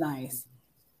evolution. It's nice.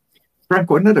 Frank,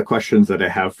 one of the questions that I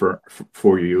have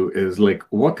for you is, like,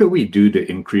 what could we do to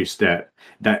increase that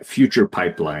future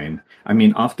pipeline? I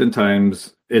mean,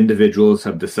 oftentimes individuals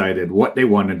have decided what they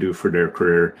want to do for their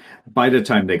career by the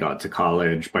time they got to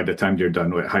college, by the time they're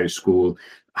done with high school.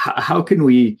 How can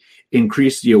we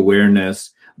increase the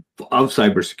awareness,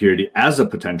 cybersecurity as a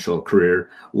potential career,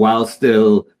 while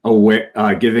still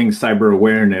giving cyber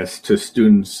awareness to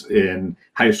students in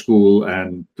high school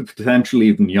and potentially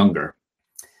even younger?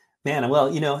 Man,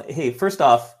 well, hey, first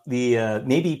off, the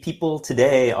maybe people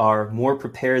today are more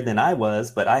prepared than I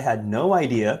was, but I had no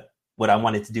idea what I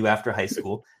wanted to do after high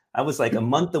school. I was like a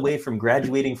month away from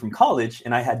graduating from college,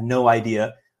 and I had no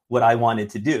idea what I wanted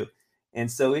to do. And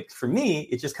so for me,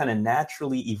 it just kind of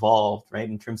naturally evolved, right,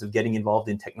 in terms of getting involved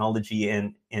in technology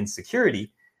and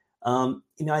security.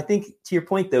 I think to your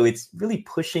point, though, it's really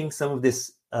pushing some of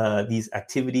these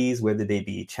activities, whether they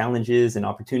be challenges and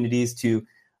opportunities, to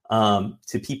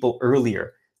people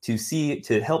earlier,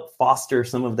 to help foster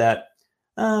some of that.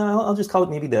 I'll just call it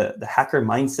maybe the hacker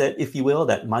mindset, if you will,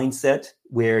 that mindset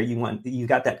where you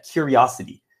got that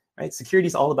curiosity, right? Security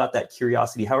is all about that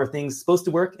curiosity. How are things supposed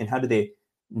to work and how do they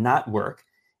not work?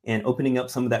 And opening up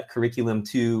some of that curriculum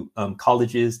to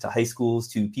colleges, to high schools,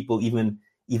 to people even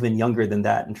younger than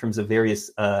that, in terms of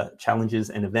various challenges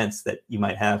and events that you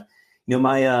might have.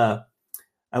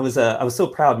 I was so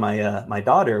proud. My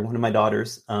daughter, one of my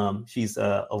daughters, she's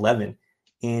 11,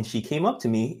 and she came up to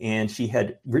me and she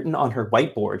had written on her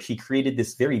whiteboard. She created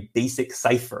this very basic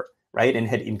cipher, right, and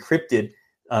had encrypted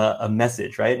a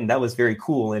message, right, and that was very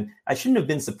cool. And I shouldn't have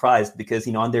been surprised because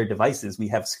on their devices we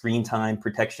have screen time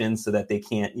protection so that they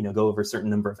can't go over a certain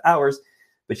number of hours.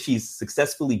 But she's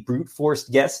successfully brute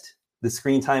forced guessed the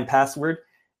screen time password,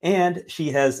 and she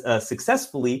has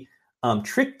successfully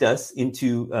tricked us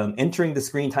into entering the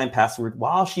screen time password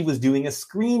while she was doing a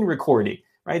screen recording,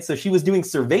 right? So she was doing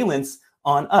surveillance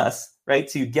on us, right,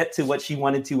 to get to what she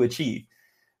wanted to achieve.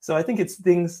 So I think it's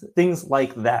things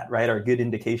like that, right, are good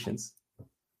indications.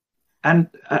 And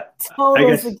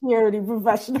total security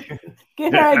professional.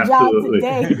 Get her a job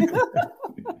today.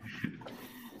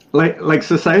 like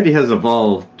society has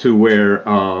evolved to where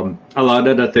a lot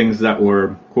of the things that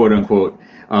were quote unquote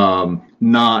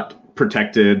not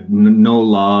protected, no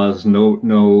laws,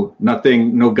 no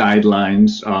nothing, no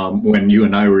guidelines when you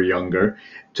and I were younger,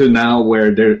 to now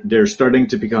where they're starting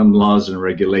to become laws and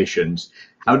regulations.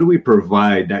 How do we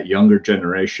provide that younger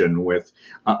generation with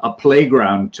a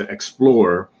playground to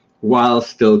explore while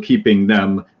still keeping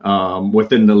them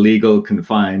within the legal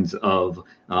confines of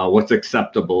what's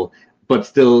acceptable, but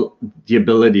still the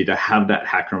ability to have that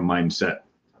hacker mindset?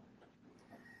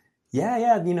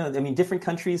 Yeah. Different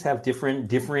countries have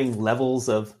differing levels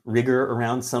of rigor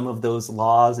around some of those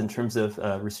laws in terms of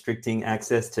restricting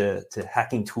access to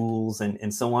hacking tools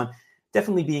and so on.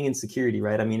 Definitely being in security,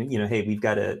 right? Hey,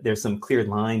 there's some clear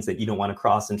lines that you don't want to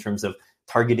cross in terms of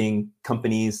targeting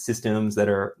companies, systems that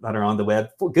are on the web.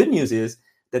 Good news is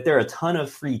that there are a ton of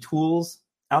free tools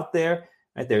out there,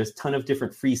 right? There's a ton of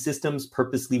different free systems,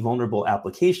 purposely vulnerable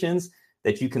applications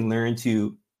that you can learn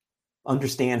to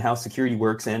understand how security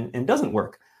works and doesn't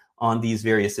work on these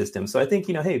various systems. So I think,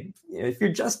 hey, if you're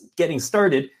just getting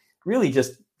started, really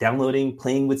just downloading,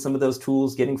 playing with some of those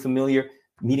tools, getting familiar,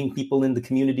 meeting people in the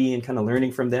community and kind of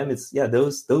learning from them.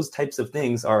 Those types of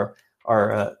things are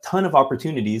a ton of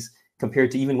opportunities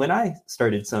compared to even when I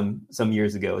started some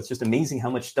years ago. It's just amazing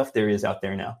how much stuff there is out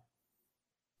there now.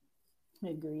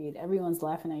 Agreed. Everyone's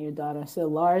laughing at your daughter. So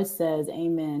Lars says,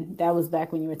 amen. That was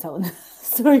back when you were telling the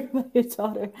story about your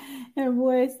daughter. And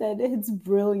Roy said, it's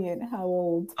brilliant. How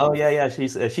old? Oh, yeah. She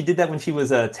did that when she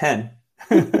was 10.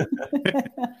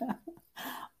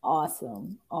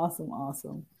 Awesome.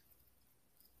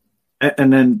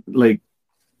 And then, like,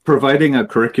 providing a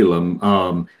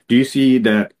curriculum, do you see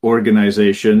that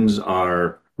organizations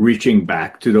are reaching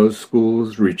back to those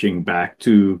schools, reaching back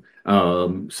to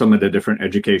some of the different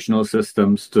educational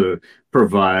systems to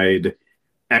provide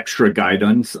extra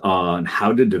guidance on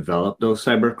how to develop those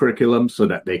cyber curriculums so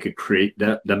that they could create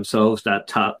themselves that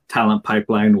talent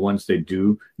pipeline once they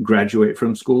do graduate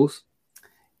from schools?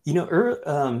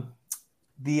 Earlier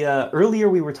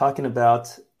we were talking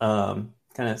about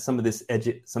kind of some of this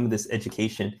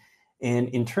education, and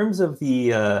in terms of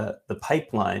the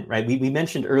pipeline, right? We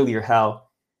mentioned earlier how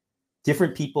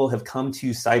different people have come to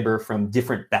cyber from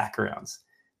different backgrounds,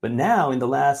 but now in the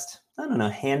last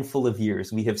handful of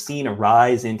years, we have seen a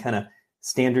rise in kind of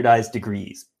standardized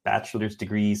degrees, bachelor's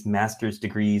degrees, master's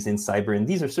degrees in cyber, and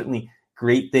these are certainly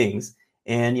great things.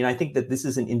 And I think that this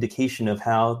is an indication of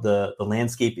how the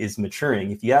landscape is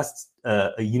maturing. If you asked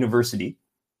a university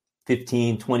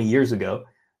 15, 20 years ago,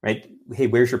 right, hey,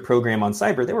 where's your program on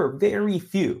cyber? There were very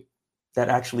few that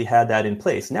actually had that in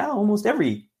place. Now, almost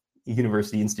every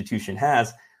university institution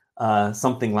has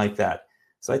something like that.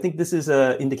 So I think this is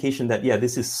an indication that,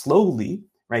 this is slowly,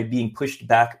 right, being pushed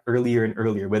back earlier and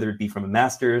earlier, whether it be from a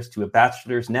master's to a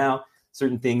bachelor's. Now,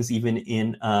 certain things even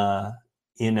in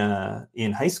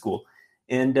in high school.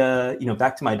 And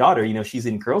back to my daughter, she's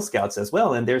in Girl Scouts as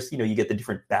well. And there's, you get the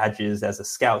different badges as a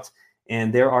scout.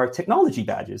 And there are technology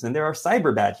badges and there are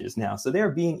cyber badges now. So they're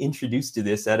being introduced to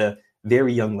this at a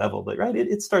very young level. But right,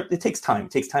 it takes time.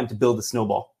 It takes time to build a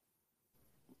snowball.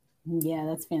 Yeah,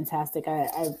 that's fantastic.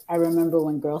 I remember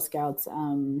when Girl Scouts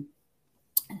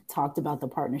talked about the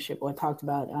partnership or talked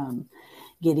about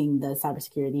getting the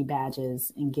cybersecurity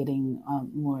badges and getting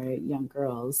more young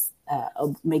girls,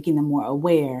 making them more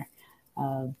aware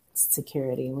of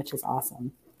security, which is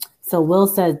awesome. So Will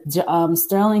says,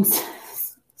 Sterling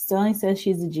says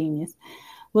she's a genius.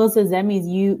 Will says that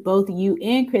means both you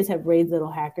and Chris have raised little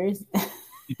hackers.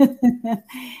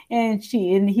 and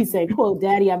he said, quote,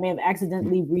 "Daddy, I may have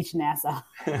accidentally reached NASA."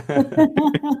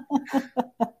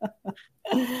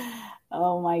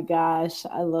 Oh my gosh,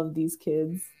 I love these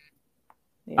kids.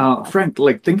 Frank,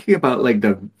 like thinking about like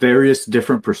the various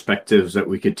different perspectives that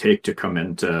we could take to come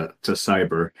into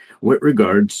cyber with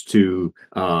regards to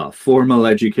formal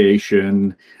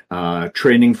education,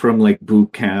 training from like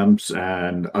boot camps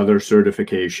and other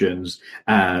certifications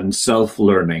and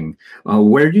self-learning.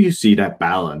 Where do you see that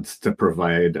balance to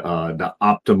provide the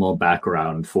optimal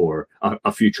background for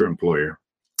a future employer?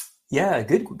 Yeah,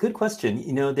 good question.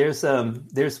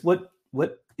 There's what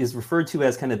is referred to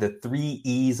as kind of the 3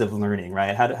 E's of learning,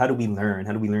 right? How do we learn?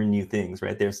 How do we learn new things,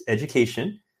 right? There's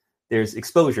education, there's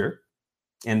exposure,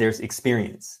 and there's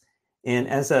experience. And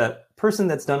as a person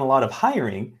that's done a lot of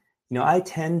hiring, I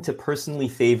tend to personally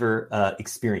favor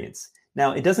experience.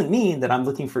 Now, it doesn't mean that I'm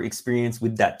looking for experience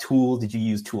with that tool. Did you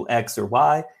use tool X or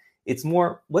Y? It's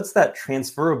more, what's that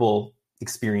transferable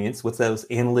experience? What's those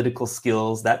analytical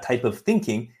skills, that type of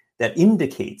thinking that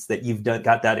indicates that you've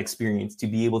got that experience to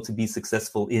be able to be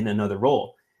successful in another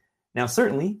role. Now,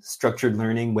 certainly structured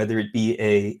learning, whether it be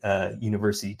a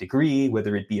university degree,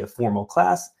 whether it be a formal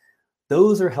class,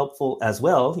 those are helpful as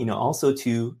well, also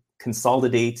to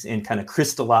consolidate and kind of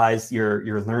crystallize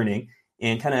your learning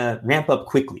and kind of ramp up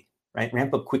quickly, right?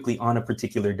 Ramp up quickly on a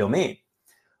particular domain.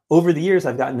 Over the years,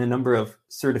 I've gotten a number of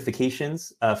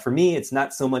certifications. For me, it's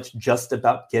not so much just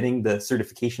about getting the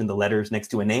certification, the letters next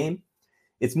to a name.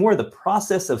 It's more the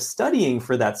process of studying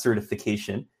for that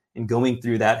certification and going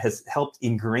through that has helped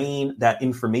ingrain that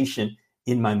information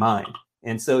in my mind.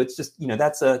 And so it's just, to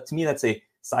me, that's a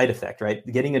side effect, right?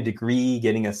 Getting a degree,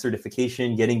 getting a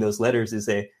certification, getting those letters is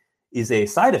a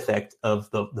side effect of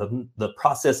the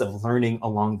process of learning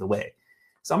along the way.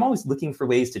 So I'm always looking for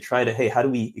ways to try to, hey, how do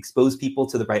we expose people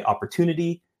to the right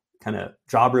opportunity, kind of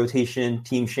job rotation,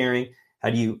 team sharing?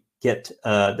 How do you get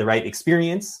the right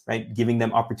experience, right? Giving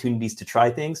them opportunities to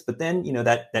try things, but then,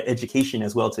 that education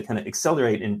as well to kind of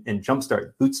accelerate and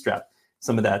jumpstart, bootstrap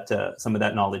some of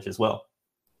that knowledge as well.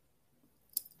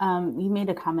 You made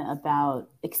a comment about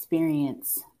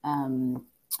experience,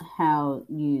 how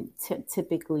you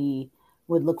typically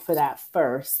would look for that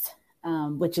first,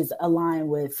 which is aligned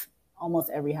with almost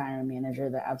every hiring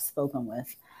manager that I've spoken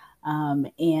with.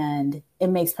 And it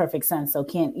makes perfect sense. So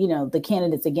the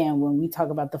candidates, again, when we talk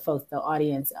about the folks, the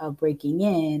audience of breaking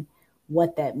in,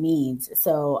 what that means.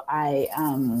 So I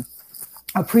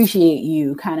appreciate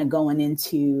you kind of going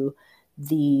into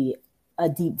a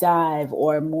deep dive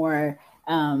or more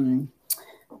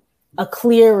a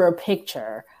clearer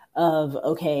picture of,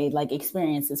 okay, like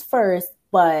experiences first,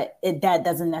 but that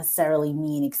doesn't necessarily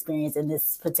mean experience in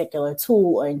this particular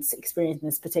tool or experience in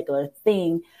this particular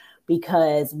thing.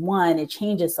 Because 1, it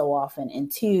changes so often.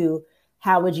 And 2,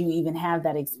 how would you even have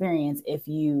that experience if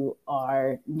you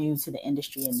are new to the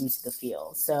industry and new to the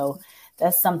field? So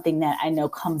that's something that I know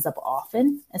comes up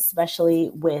often,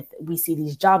 especially we see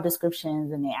these job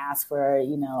descriptions and they ask for,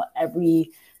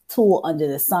 every tool under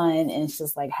the sun. And it's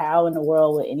just like, how in the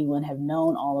world would anyone have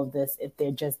known all of this if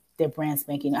they're brand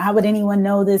spanking? How would anyone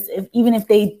know this even if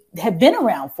they have been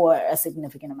around for a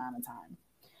significant amount of time?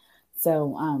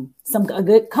 So a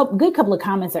good couple of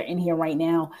comments are in here right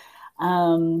now.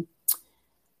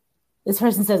 This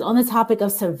person says, on the topic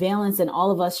of surveillance and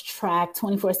all of us track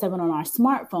 24/7 on our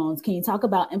smartphones, can you talk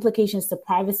about implications to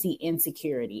privacy and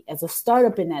security? As a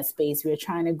startup in that space, we are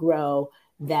trying to grow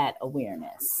that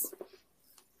awareness.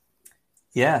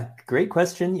 Yeah, great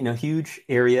question. Huge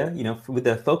area, with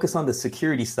the focus on the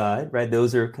security side, right?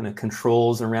 Those are kind of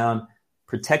controls around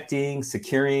protecting,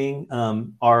 securing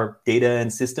our data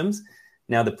and systems.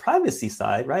 Now, the privacy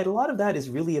side, right? A lot of that is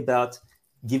really about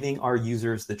giving our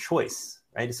users the choice,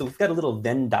 right? So we've got a little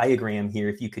Venn diagram here.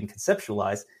 If you can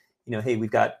conceptualize, hey, we've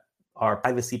got our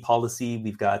privacy policy,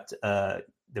 we've got the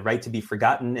right to be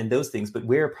forgotten and those things. But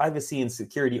where privacy and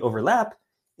security overlap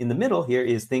in the middle here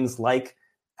is things like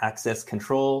access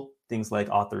control, things like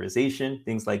authorization,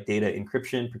 things like data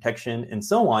encryption, protection, and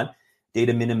so on,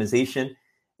 data minimization.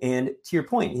 And to your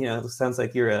point, it sounds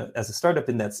like you're as a startup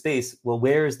in that space. Well,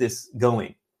 where is this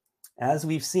going? As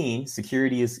we've seen,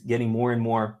 security is getting more and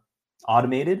more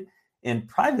automated, and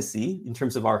privacy in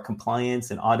terms of our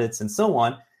compliance and audits and so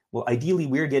on. Well, ideally,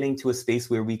 we're getting to a space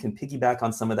where we can piggyback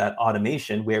on some of that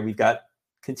automation where we've got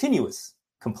continuous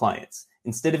compliance.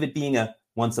 Instead of it being a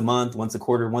once a month, once a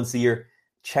quarter, once a year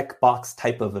checkbox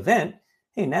type of event,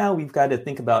 hey, now we've got to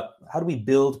think about how do we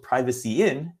build privacy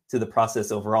in to the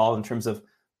process overall in terms of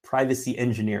privacy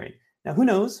engineering. Now, who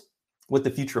knows what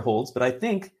the future holds, but I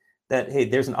think that, hey,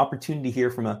 there's an opportunity here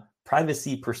from a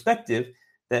privacy perspective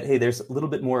that, hey, there's a little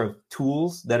bit more of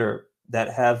tools that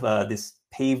have this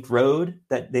paved road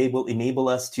that they will enable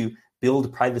us to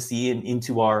build privacy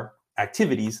into our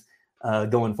activities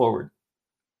going forward.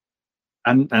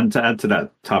 And to add to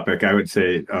that topic, I would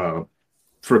say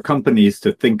for companies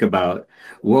to think about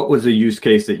what was the use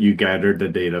case that you gathered the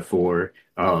data for,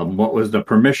 what was the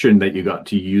permission that you got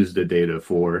to use the data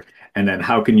for, and then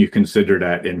how can you consider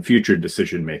that in future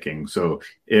decision making? So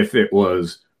if it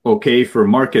was okay for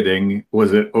marketing,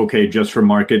 was it okay just for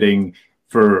marketing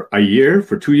for a year,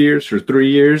 for 2 years, for 3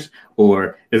 years?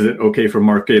 Or is it okay for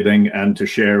marketing and to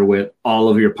share with all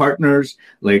of your partners?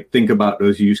 Like, think about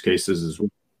those use cases as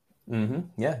well. Mm-hmm.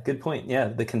 Yeah, good point. Yeah,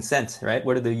 the consent, right?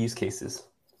 What are the use cases?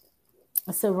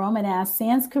 So Roman asks,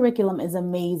 SANS curriculum is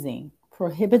amazing,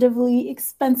 prohibitively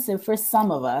expensive for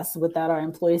some of us without our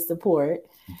employee support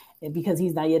because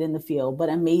he's not yet in the field, but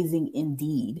amazing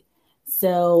indeed.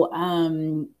 So,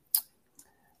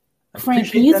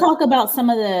 Frank, can you talk about some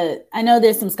of I know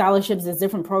there's some scholarships, there's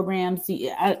different programs.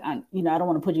 I don't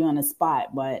want to put you on the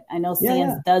spot, but I know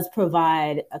SANS does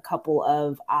provide a couple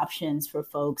of options for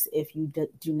folks if you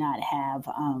do not have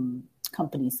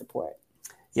company support.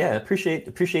 Yeah, appreciate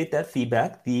that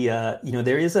feedback.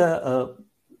 There is a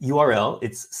URL.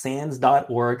 It's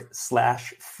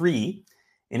sans.org/free.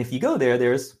 And if you go there,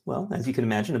 there's, well, as you can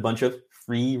imagine, a bunch of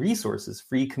free resources,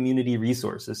 free community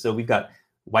resources. So we've got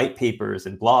white papers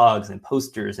and blogs and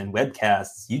posters and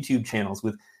webcasts, YouTube channels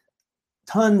with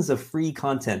tons of free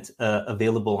content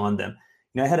available on them.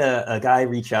 I had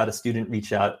a student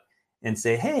reach out and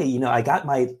say, hey, I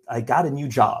got a new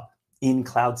job in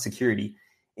cloud security.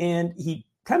 And he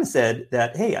kind of said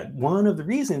that, hey, one of the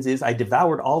reasons is I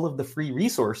devoured all of the free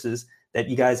resources that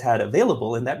you guys had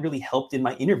available. And that really helped in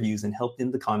my interviews and helped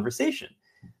in the conversation.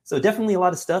 So definitely a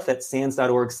lot of stuff at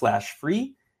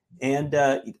sans.org/free. And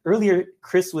earlier,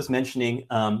 Chris was mentioning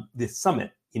this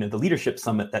summit, the leadership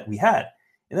summit that we had.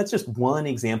 And that's just one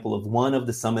example of one of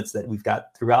the summits that we've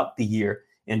got throughout the year.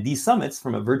 And these summits,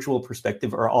 from a virtual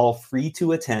perspective, are all free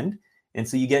to attend. And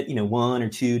so you get, 1 or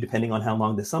 2, depending on how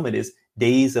long the summit is,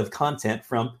 days of content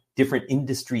from different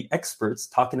industry experts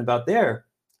talking about their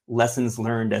lessons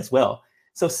learned as well.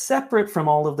 So separate from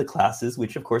all of the classes,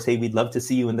 which of course, hey, we'd love to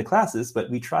see you in the classes, but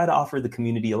we try to offer the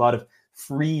community a lot of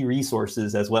free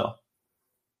resources as well.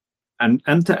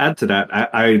 And to add to that,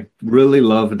 I really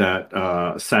love that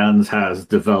SANS has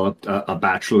developed a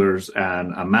bachelor's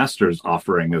and a master's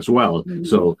offering as well. Mm-hmm.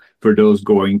 So for those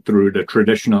going through the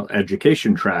traditional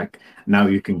education track, now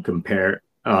you can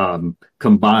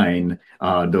combine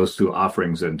those two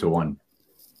offerings into one.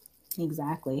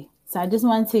 Exactly. So I just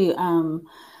wanted to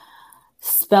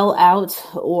spell out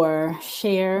or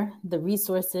share the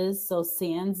resources. So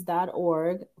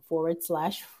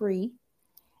sans.org/free.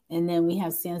 And then we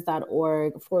have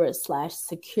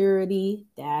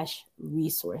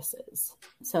sans.org/security-resources.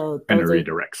 So and it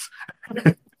redirects.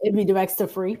 It redirects to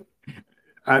free?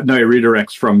 No, it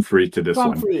redirects from free to this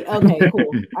one. From free. Okay,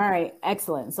 cool. All right,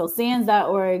 excellent. So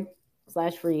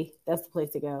sans.org/free, that's the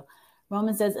place to go.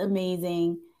 Roman says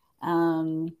amazing.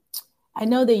 I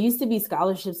know there used to be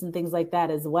scholarships and things like that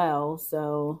as well.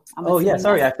 So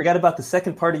sorry, I forgot about the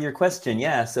second part of your question.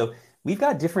 Yeah, so we've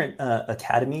got different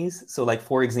academies. So like,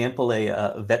 for example,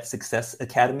 a Vet Success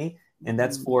Academy, and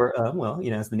that's for,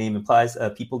 as the name implies,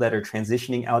 people that are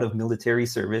transitioning out of military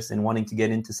service and wanting to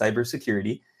get into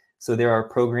cybersecurity. So there are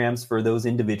programs for those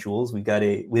individuals. We've got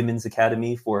a Women's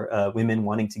Academy for women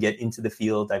wanting to get into the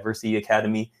field, Diversity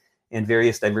Academy, and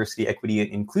various diversity, equity,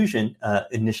 and inclusion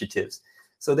initiatives.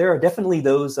 So there are definitely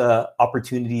those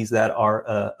opportunities that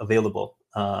are available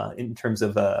in terms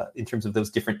of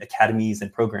those different academies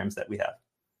and programs that we have.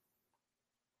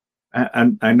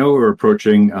 And I know we're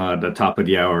approaching the top of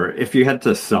the hour. If you had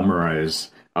to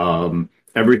summarize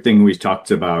everything we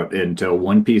talked about into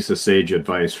one piece of sage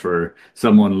advice for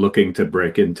someone looking to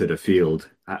break into the field,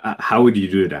 how would you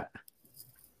do that?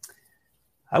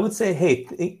 I would say, hey,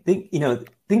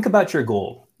 think about your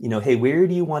goal. Hey, where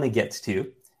do you want to get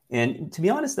to? And to be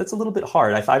honest, that's a little bit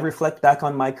hard. If I reflect back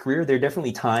on my career, there are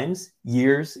definitely times,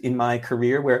 years in my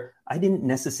career where I didn't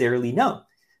necessarily know.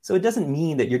 So it doesn't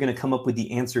mean that you're going to come up with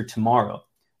the answer tomorrow,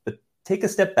 but take a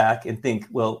step back and think,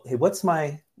 well, hey, what's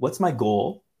my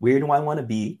goal? Where do I want to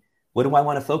be? What do I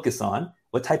want to focus on?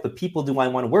 What type of people do I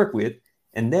want to work with?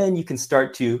 And then you can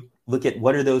start to look at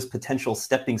what are those potential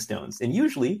stepping stones. And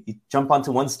usually you jump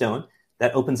onto one stone,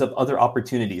 that opens up other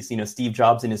opportunities. Steve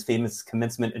Jobs in his famous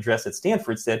commencement address at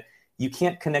Stanford said, you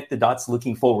can't connect the dots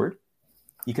looking forward.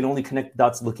 You can only connect the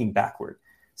dots looking backward.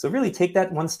 So really take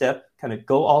that one step, kind of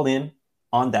go all in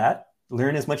on that,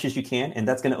 learn as much as you can, and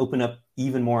that's going to open up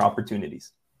even more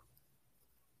opportunities.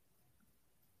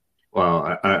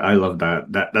 Wow, I love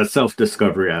that. That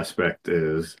self-discovery aspect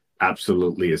is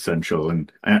absolutely essential.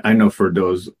 And I know for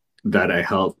those that I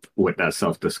help with that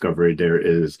self-discovery, there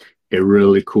is a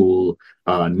really cool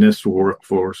NIST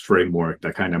workforce framework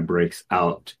that kind of breaks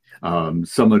out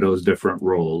some of those different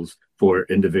roles for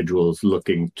individuals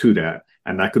looking to that.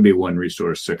 And that could be one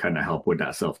resource to kind of help with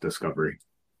that self-discovery.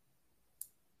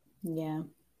 Yeah,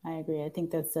 I agree. I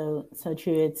think that's so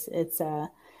true. It's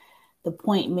the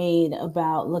point made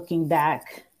about looking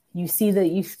back. You see that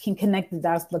you can connect the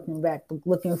dots looking back, but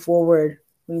looking forward,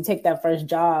 when you take that first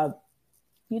job,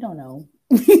 you don't know.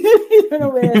 You don't know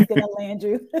where it's going to land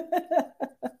you.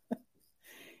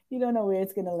 You don't know where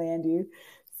it's going to land you.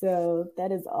 So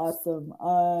that is awesome.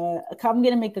 I'm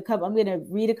going to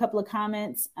read a couple of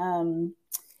comments.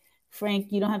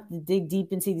 Frank, you don't have to dig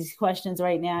deep into these questions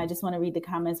right now. I just want to read the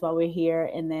comments while we're here.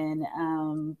 And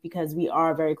then because we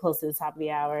are very close to the top of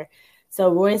the hour. So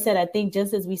Roy said, I think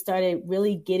just as we started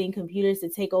really getting computers to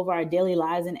take over our daily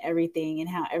lives and everything, and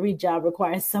how every job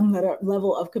requires some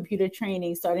level of computer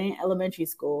training starting in elementary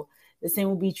school, the same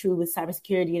will be true with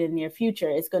cybersecurity in the near future.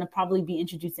 It's going to probably be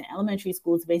introduced in elementary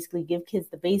school to basically give kids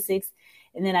the basics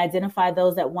and then identify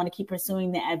those that want to keep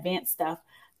pursuing the advanced stuff.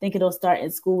 I think it'll start in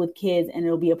school with kids and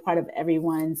it'll be a part of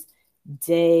everyone's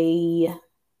day.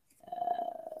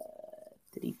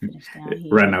 Did he finish down here?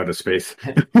 Ran out of space.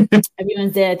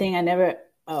 Everyone's day. I think he ran out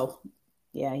of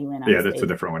space. Yeah, that's a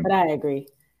different one. But I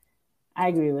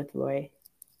agree with Roy.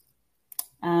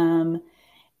 And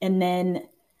then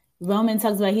Roman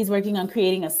talks about he's working on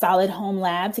creating a solid home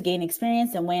lab to gain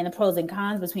experience and weighing the pros and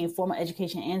cons between formal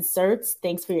education and certs.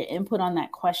 Thanks for your input on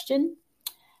that question.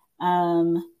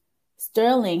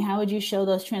 Sterling, how would you show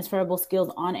those transferable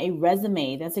skills on a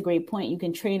resume? That's a great point. You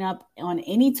can train up on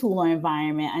any tool or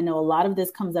environment. I know a lot of this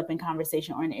comes up in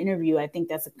conversation or an interview. I think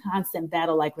that's a constant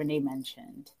battle, like Renee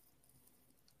mentioned.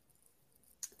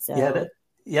 So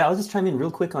I'll just chime in real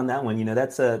quick on that one.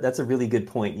 That's a really good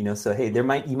point. So hey, you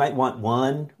might want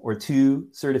 1 or 2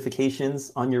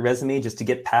 certifications on your resume just to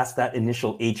get past that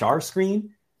initial HR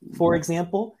screen, for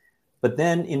example. But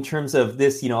then in terms of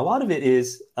this, a lot of it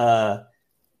is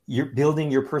you're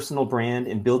building your personal brand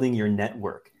and building your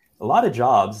network. A lot of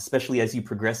jobs, especially as you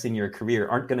progress in your career,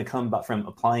 aren't going to come from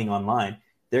applying online.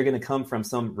 They're going to come from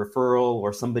some referral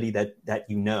or somebody that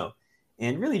you know.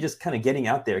 And really just kind of getting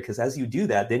out there, because as you do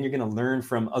that, then you're going to learn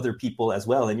from other people as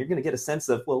well. And you're going to get a sense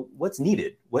of, well, what's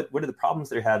needed? What are the problems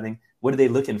they're having? What are they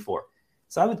looking for?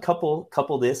 So I would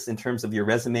couple this in terms of your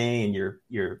resume and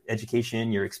your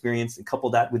education, your experience, and couple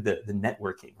that with the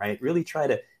networking, right? Really try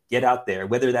to get out there,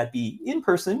 whether that be in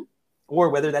person or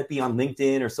whether that be on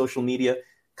LinkedIn or social media,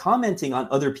 commenting on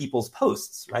other people's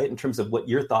posts, right? In terms of what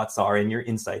your thoughts are and your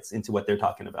insights into what they're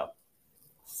talking about.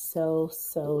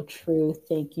 So true.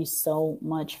 Thank you so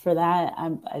much for that.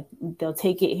 They'll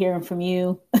take it hearing from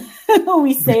you.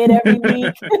 We say it every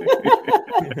week.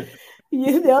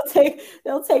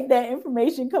 They'll take that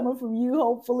information coming from you.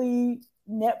 Hopefully,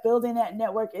 building that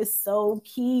network is so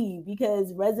key,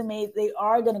 because resumes, they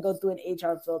are going to go through an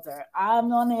HR filter.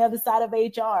 I'm on the other side of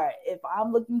HR. If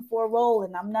I'm looking for a role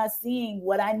and I'm not seeing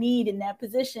what I need in that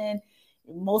position,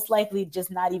 most likely just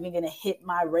not even going to hit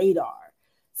my radar.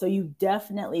 So you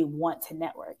definitely want to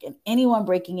network. And anyone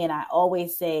breaking in, I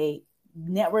always say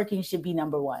networking should be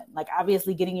number 1. Like,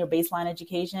 obviously getting your baseline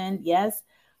education, yes.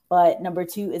 But number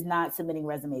 2 is not submitting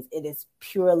resumes. It is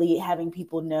purely having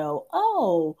people know,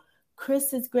 oh,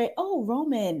 Chris is great. Oh,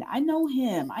 Roman, I know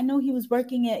him. I know he was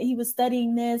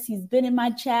studying this. He's been in my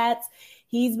chats.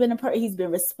 He's been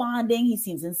responding. He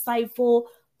seems insightful.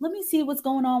 Let me see what's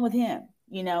going on with him.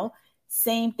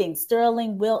 Same thing.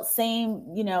 Sterling, Wilt, same,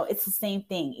 it's the same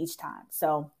thing each time.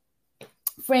 So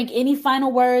Frank, any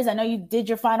final words? I know you did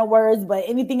your final words, but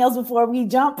anything else before we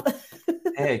jump?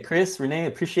 Hey, Chris, Renee,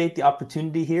 appreciate the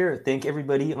opportunity here. Thank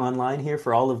everybody online here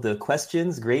for all of the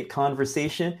questions. Great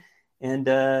conversation. And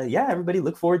everybody,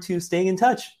 look forward to staying in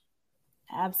touch.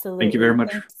 Absolutely. Thank you very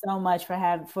much. Thanks so much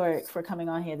for coming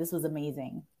on here. This was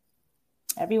amazing.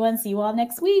 Everyone, see you all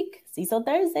next week. CISO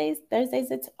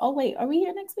Thursdays. Oh, wait, are we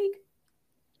here next week?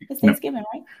 It's No, Thanksgiving,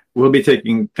 right? we'll be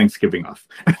taking Thanksgiving off.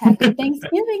 Happy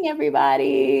Thanksgiving,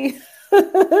 everybody.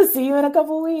 See you in a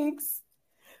couple weeks.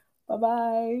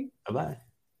 Bye-bye. Bye-bye.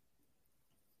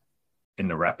 In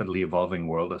the rapidly evolving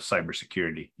world of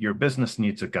cybersecurity, your business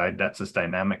needs a guide that's as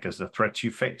dynamic as the threats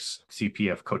you face.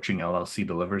 CPF Coaching LLC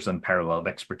delivers unparalleled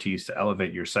expertise to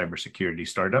elevate your cybersecurity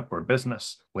startup or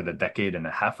business with a decade and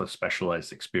a half of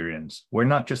specialized experience. We're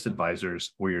not just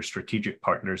advisors, we're your strategic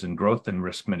partners in growth and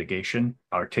risk mitigation.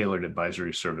 Our tailored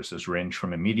advisory services range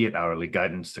from immediate hourly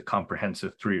guidance to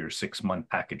comprehensive 3 or 6 month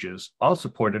packages, all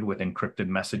supported with encrypted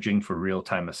messaging for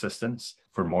real-time assistance.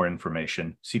 For more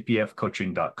information,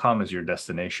 cpfcoaching.com is your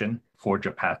destination. Forge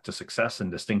a path to success and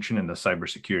distinction in the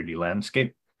cybersecurity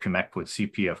landscape. Connect with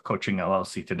CPF Coaching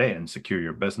LLC today and secure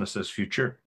your business's future.